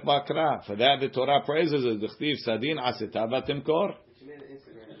ishtabech bakra. For that the Torah praises it. D'chtiv sadin aseta vatimkor.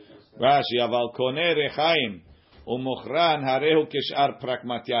 Rashi, aval koneh rechaim umuchran harehu kishar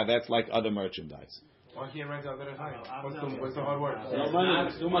prakmatya. That's like other merchandise. Why can't rent out the rechaim? What's the hard work? no money?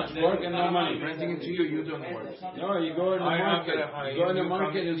 It's too much work and no money. Renting it to you, you're doing the work. No, you go in the market. You go in the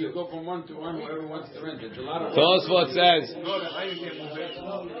market and you go from one to one. Whoever wants to rent it. It's a lot of work.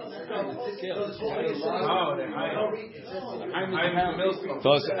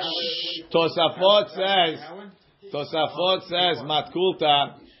 Tosfot says. Tosafot says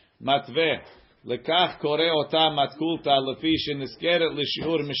matkulta matveh. Lekach kore ota matkulta lefi sheniskeret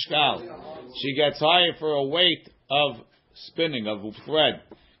l'shiur mishkal. She gets hired for a weight of spinning of thread.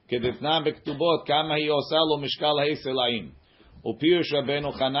 Kedifnam bektubot kama hi osa lo mishkal haiselaim. Upirush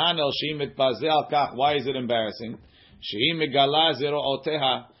Rabbeinu Chananel shehi mitpazeh al kach. Why is it embarrassing? Shehi megala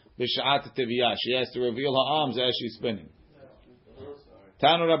zero'oteha b'shat teviyah. She has to reveal her arms as she's spinning.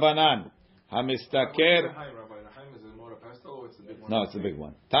 Tanu Rabbanan hamistaker. No, it's the big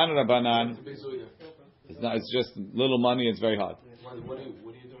one. Tanu Rabbanan. It's just little money. It's very hard. What are you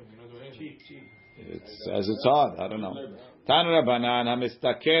doing? It says it's hard. I don't know. Tan Rabbanan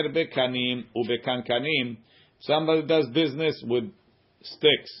hamistaker bekanim ubekankanim. Somebody does business with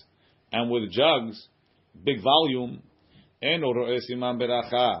sticks and with jugs, big volume. En ro'eh siman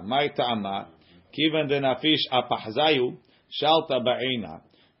beracha. Mai ta'ama kivan denafish apahzayu shalta ba'ina.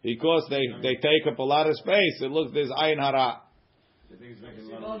 Because they take up a lot of space. It looks there's ayin hara.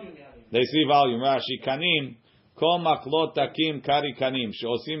 They see volume. Rashi kanim. Kol maklot takim kari kanim.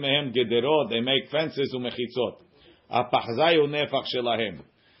 Sheosim mehem gederot. They make fences umechitzot. Apachzayu nefach shelahem.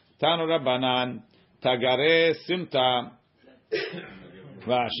 Tanu Rabbanan tagare simta.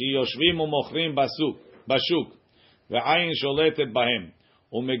 Rashi yoshvim umochrim bashuk. Ve'ayin sholetet bahem.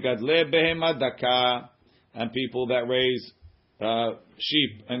 Umegadle behem adaka. And people that raise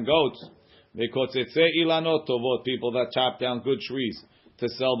sheep and goats. Ve'kotzetse ilanot tovot. People that chop down good trees to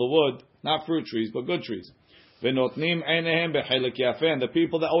sell the wood. Not fruit trees, but good trees. Ve'notnim einehem bechelik yafen. The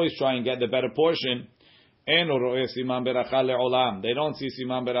people that always try and get the better portion. Eno ro'eh siman beracha le'olam. They don't see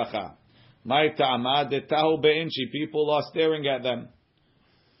siman beracha. Mai ta'ama detahu be'inchi. People are staring at them.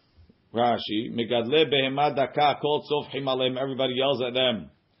 Rashi, megadle behema daka kol tzofchim aleim. Everybody yells at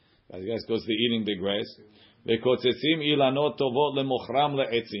them. I guess because they're eating the grass. Ve'kotzetzim ilanot tovot lemochram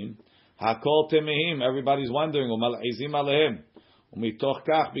le'etzim. Hakol temehim. Everybody's wondering. Umal'izim alehem. Umitoch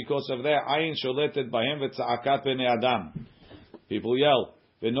kach, because of that, ayin sholetet bahem ve'tza'akat b'nei adam. People yell.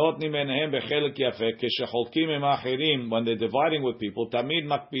 Ve'notnim enehem bechelik yafeh. Keshecholkim em achirim. When they're dividing with people, tamid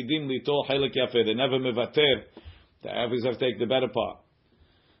makpidim litol chelik yafeh. They never mevater. They always have to take the better part.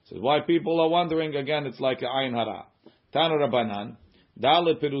 So why people are wondering, again, it's like a ayin hara. Tanu Rabbanan.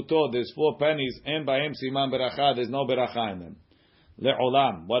 Dale peruto, there's 4 pennies. En bahem siman beracha, there's no beracha in them.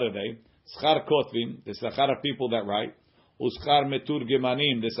 Le'olam, what are they? Schar kotvim, the schar of people that write. Uschar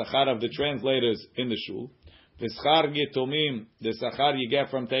meturgemanim, the schar of the translators in the shul. The schar yetomim, the schar you get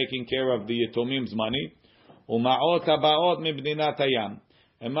from taking care of the yetomim's money. Uma'ot habaot mibninat hayam,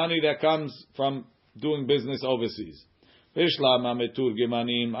 and money that comes from doing business overseas. Vishlama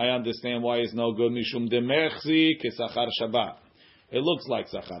meturgemanim, I understand why it's no good. Mishum demechzi kesachar Shabbat. It looks like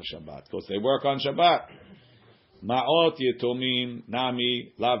Sachar Shabbat because they work on Shabbat. Ma'ot yetomim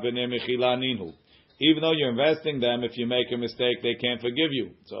nami la v'nei mechila ninhu. Even though you're investing them, if you make a mistake, they can't forgive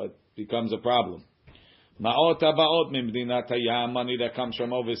you. So it becomes a problem. Ma'ot habaot mimdinat hayam, money that comes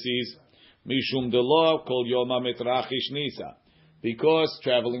from overseas. Mishum delo kol yoma mitrachish nisa. Because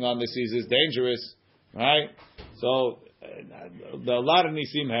traveling on the seas is dangerous, right? So a lot of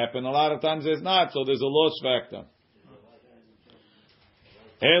nisim happen. A lot of times there's not. So there's a loss factor.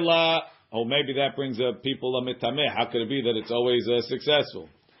 Ela, or maybe that brings people a mitameh. How could it be that it's always successful?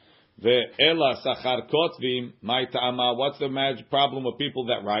 Ve'ela sachar kotvim my ta'ama. What's the problem with people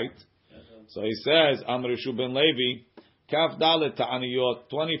that write? So he says, Amr Ben Levi, kaf dalet ta'aniyot,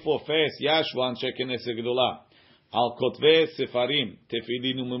 24 face, yashvan shekenes gedola. Al kotve sefarim,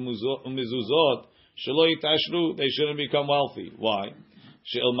 tefillin umezuzot, shelo yitashru, they shouldn't become wealthy. Why?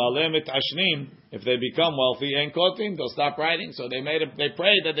 She'il malem et ashnim, if they become wealthy, and kotim, they'll stop writing. So they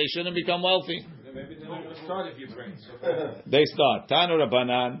pray that they shouldn't become wealthy. Maybe they don't start if you pray. They start. Tanu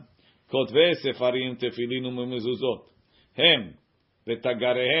Rabbanan, kotve sefarim, tefillin umezuzot. Hem,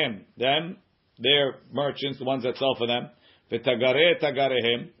 v'tagarehem, them, they're merchants, the ones that sell for them. V'tagare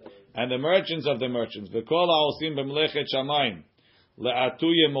tagarehem, and the merchants of the merchants. V'kol ha'osim b'mlechet shamayim,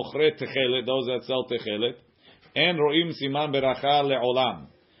 le'atuye mochre techelet, those that sell techelet. And ro'im siman beracha le'olam.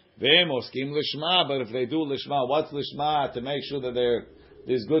 Ve'em oskim lishma, but if they do lishma, what's lishma? To make sure that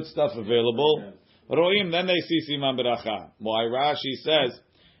there's good stuff available. Ro'im, then they see siman beracha. Why Rashi says,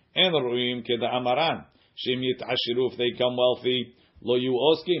 and ro'im keda amaran, shim yitashiru, if they become wealthy, lo yu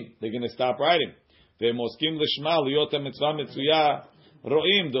oskim, they're going to stop writing. Ve'em oskim lishma, liyota mitzvah mitzuya,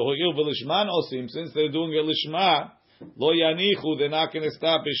 ro'im, deho'il v'lishman osim, since they're doing a lishma, lo yanichu, they're not going to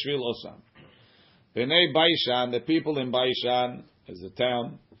stop ishvil osam. Bnei Baishan, the people in Baishan, is a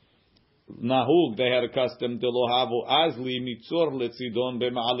town, Nahug, they had a custom, de lohavu azli mitzor letzidon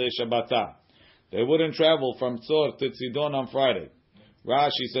b'ma'aleh Shabbata. They wouldn't travel from Tzor to Tzidon on Friday.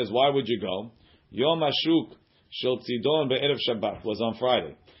 Rashi says, why would you go? Yom Hashuk shel Tzidon be'erev Shabbat was on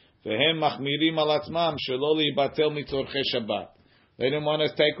Friday. Vehem machmirim al atzmam shelo libatel mitzorchei Shabbat. They didn't want to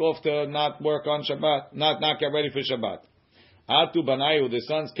take off to not work on Shabbat, not get ready for Shabbat. Atu banayu, the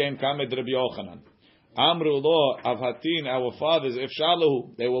sons came, Kamed Rabbi Yochanan. Amru lo avhatin, our fathers,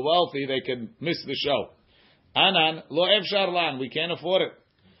 ifshalahu, they were wealthy, they could miss the show. Anan lo efshar lan, we can't afford it.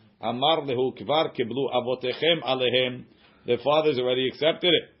 Amar lehu kvar kiblu avotechem alehem, the fathers already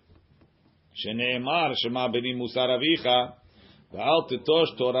accepted it. Sheneemar shema beni musar avicha, v'al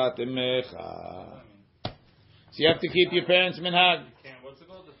titosh torat emecha. So you have to keep your parents' minhag. What's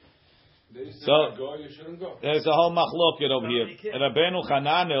about the So go, you shouldn't go. there's a whole machloket over here. Rabbeinu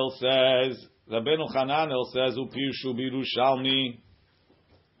Hananel says Upirshu Birushalmi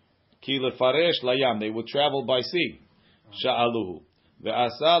Ki lefaresh layam. They would travel by sea. Sha'aluhu.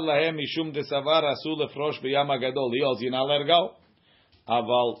 Ve'asar lahem mishum desavar asu lefrosh b'yam hagadol. He also, you're not let go.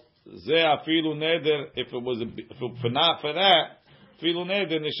 Aval ze afilu neder. If not for that, afilu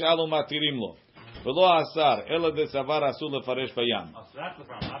neder nishalu matirim lo. V'lo asar ela desavar asu lefaresh b'yam.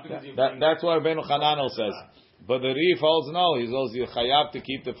 That's what Rabbeinu Hananel says. But the Rif holds no. He holds you chayav to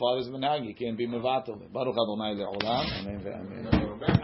keep the father's minhag. You can't be mevatel. Baruch Adonai le'olam. Amen ve'amen.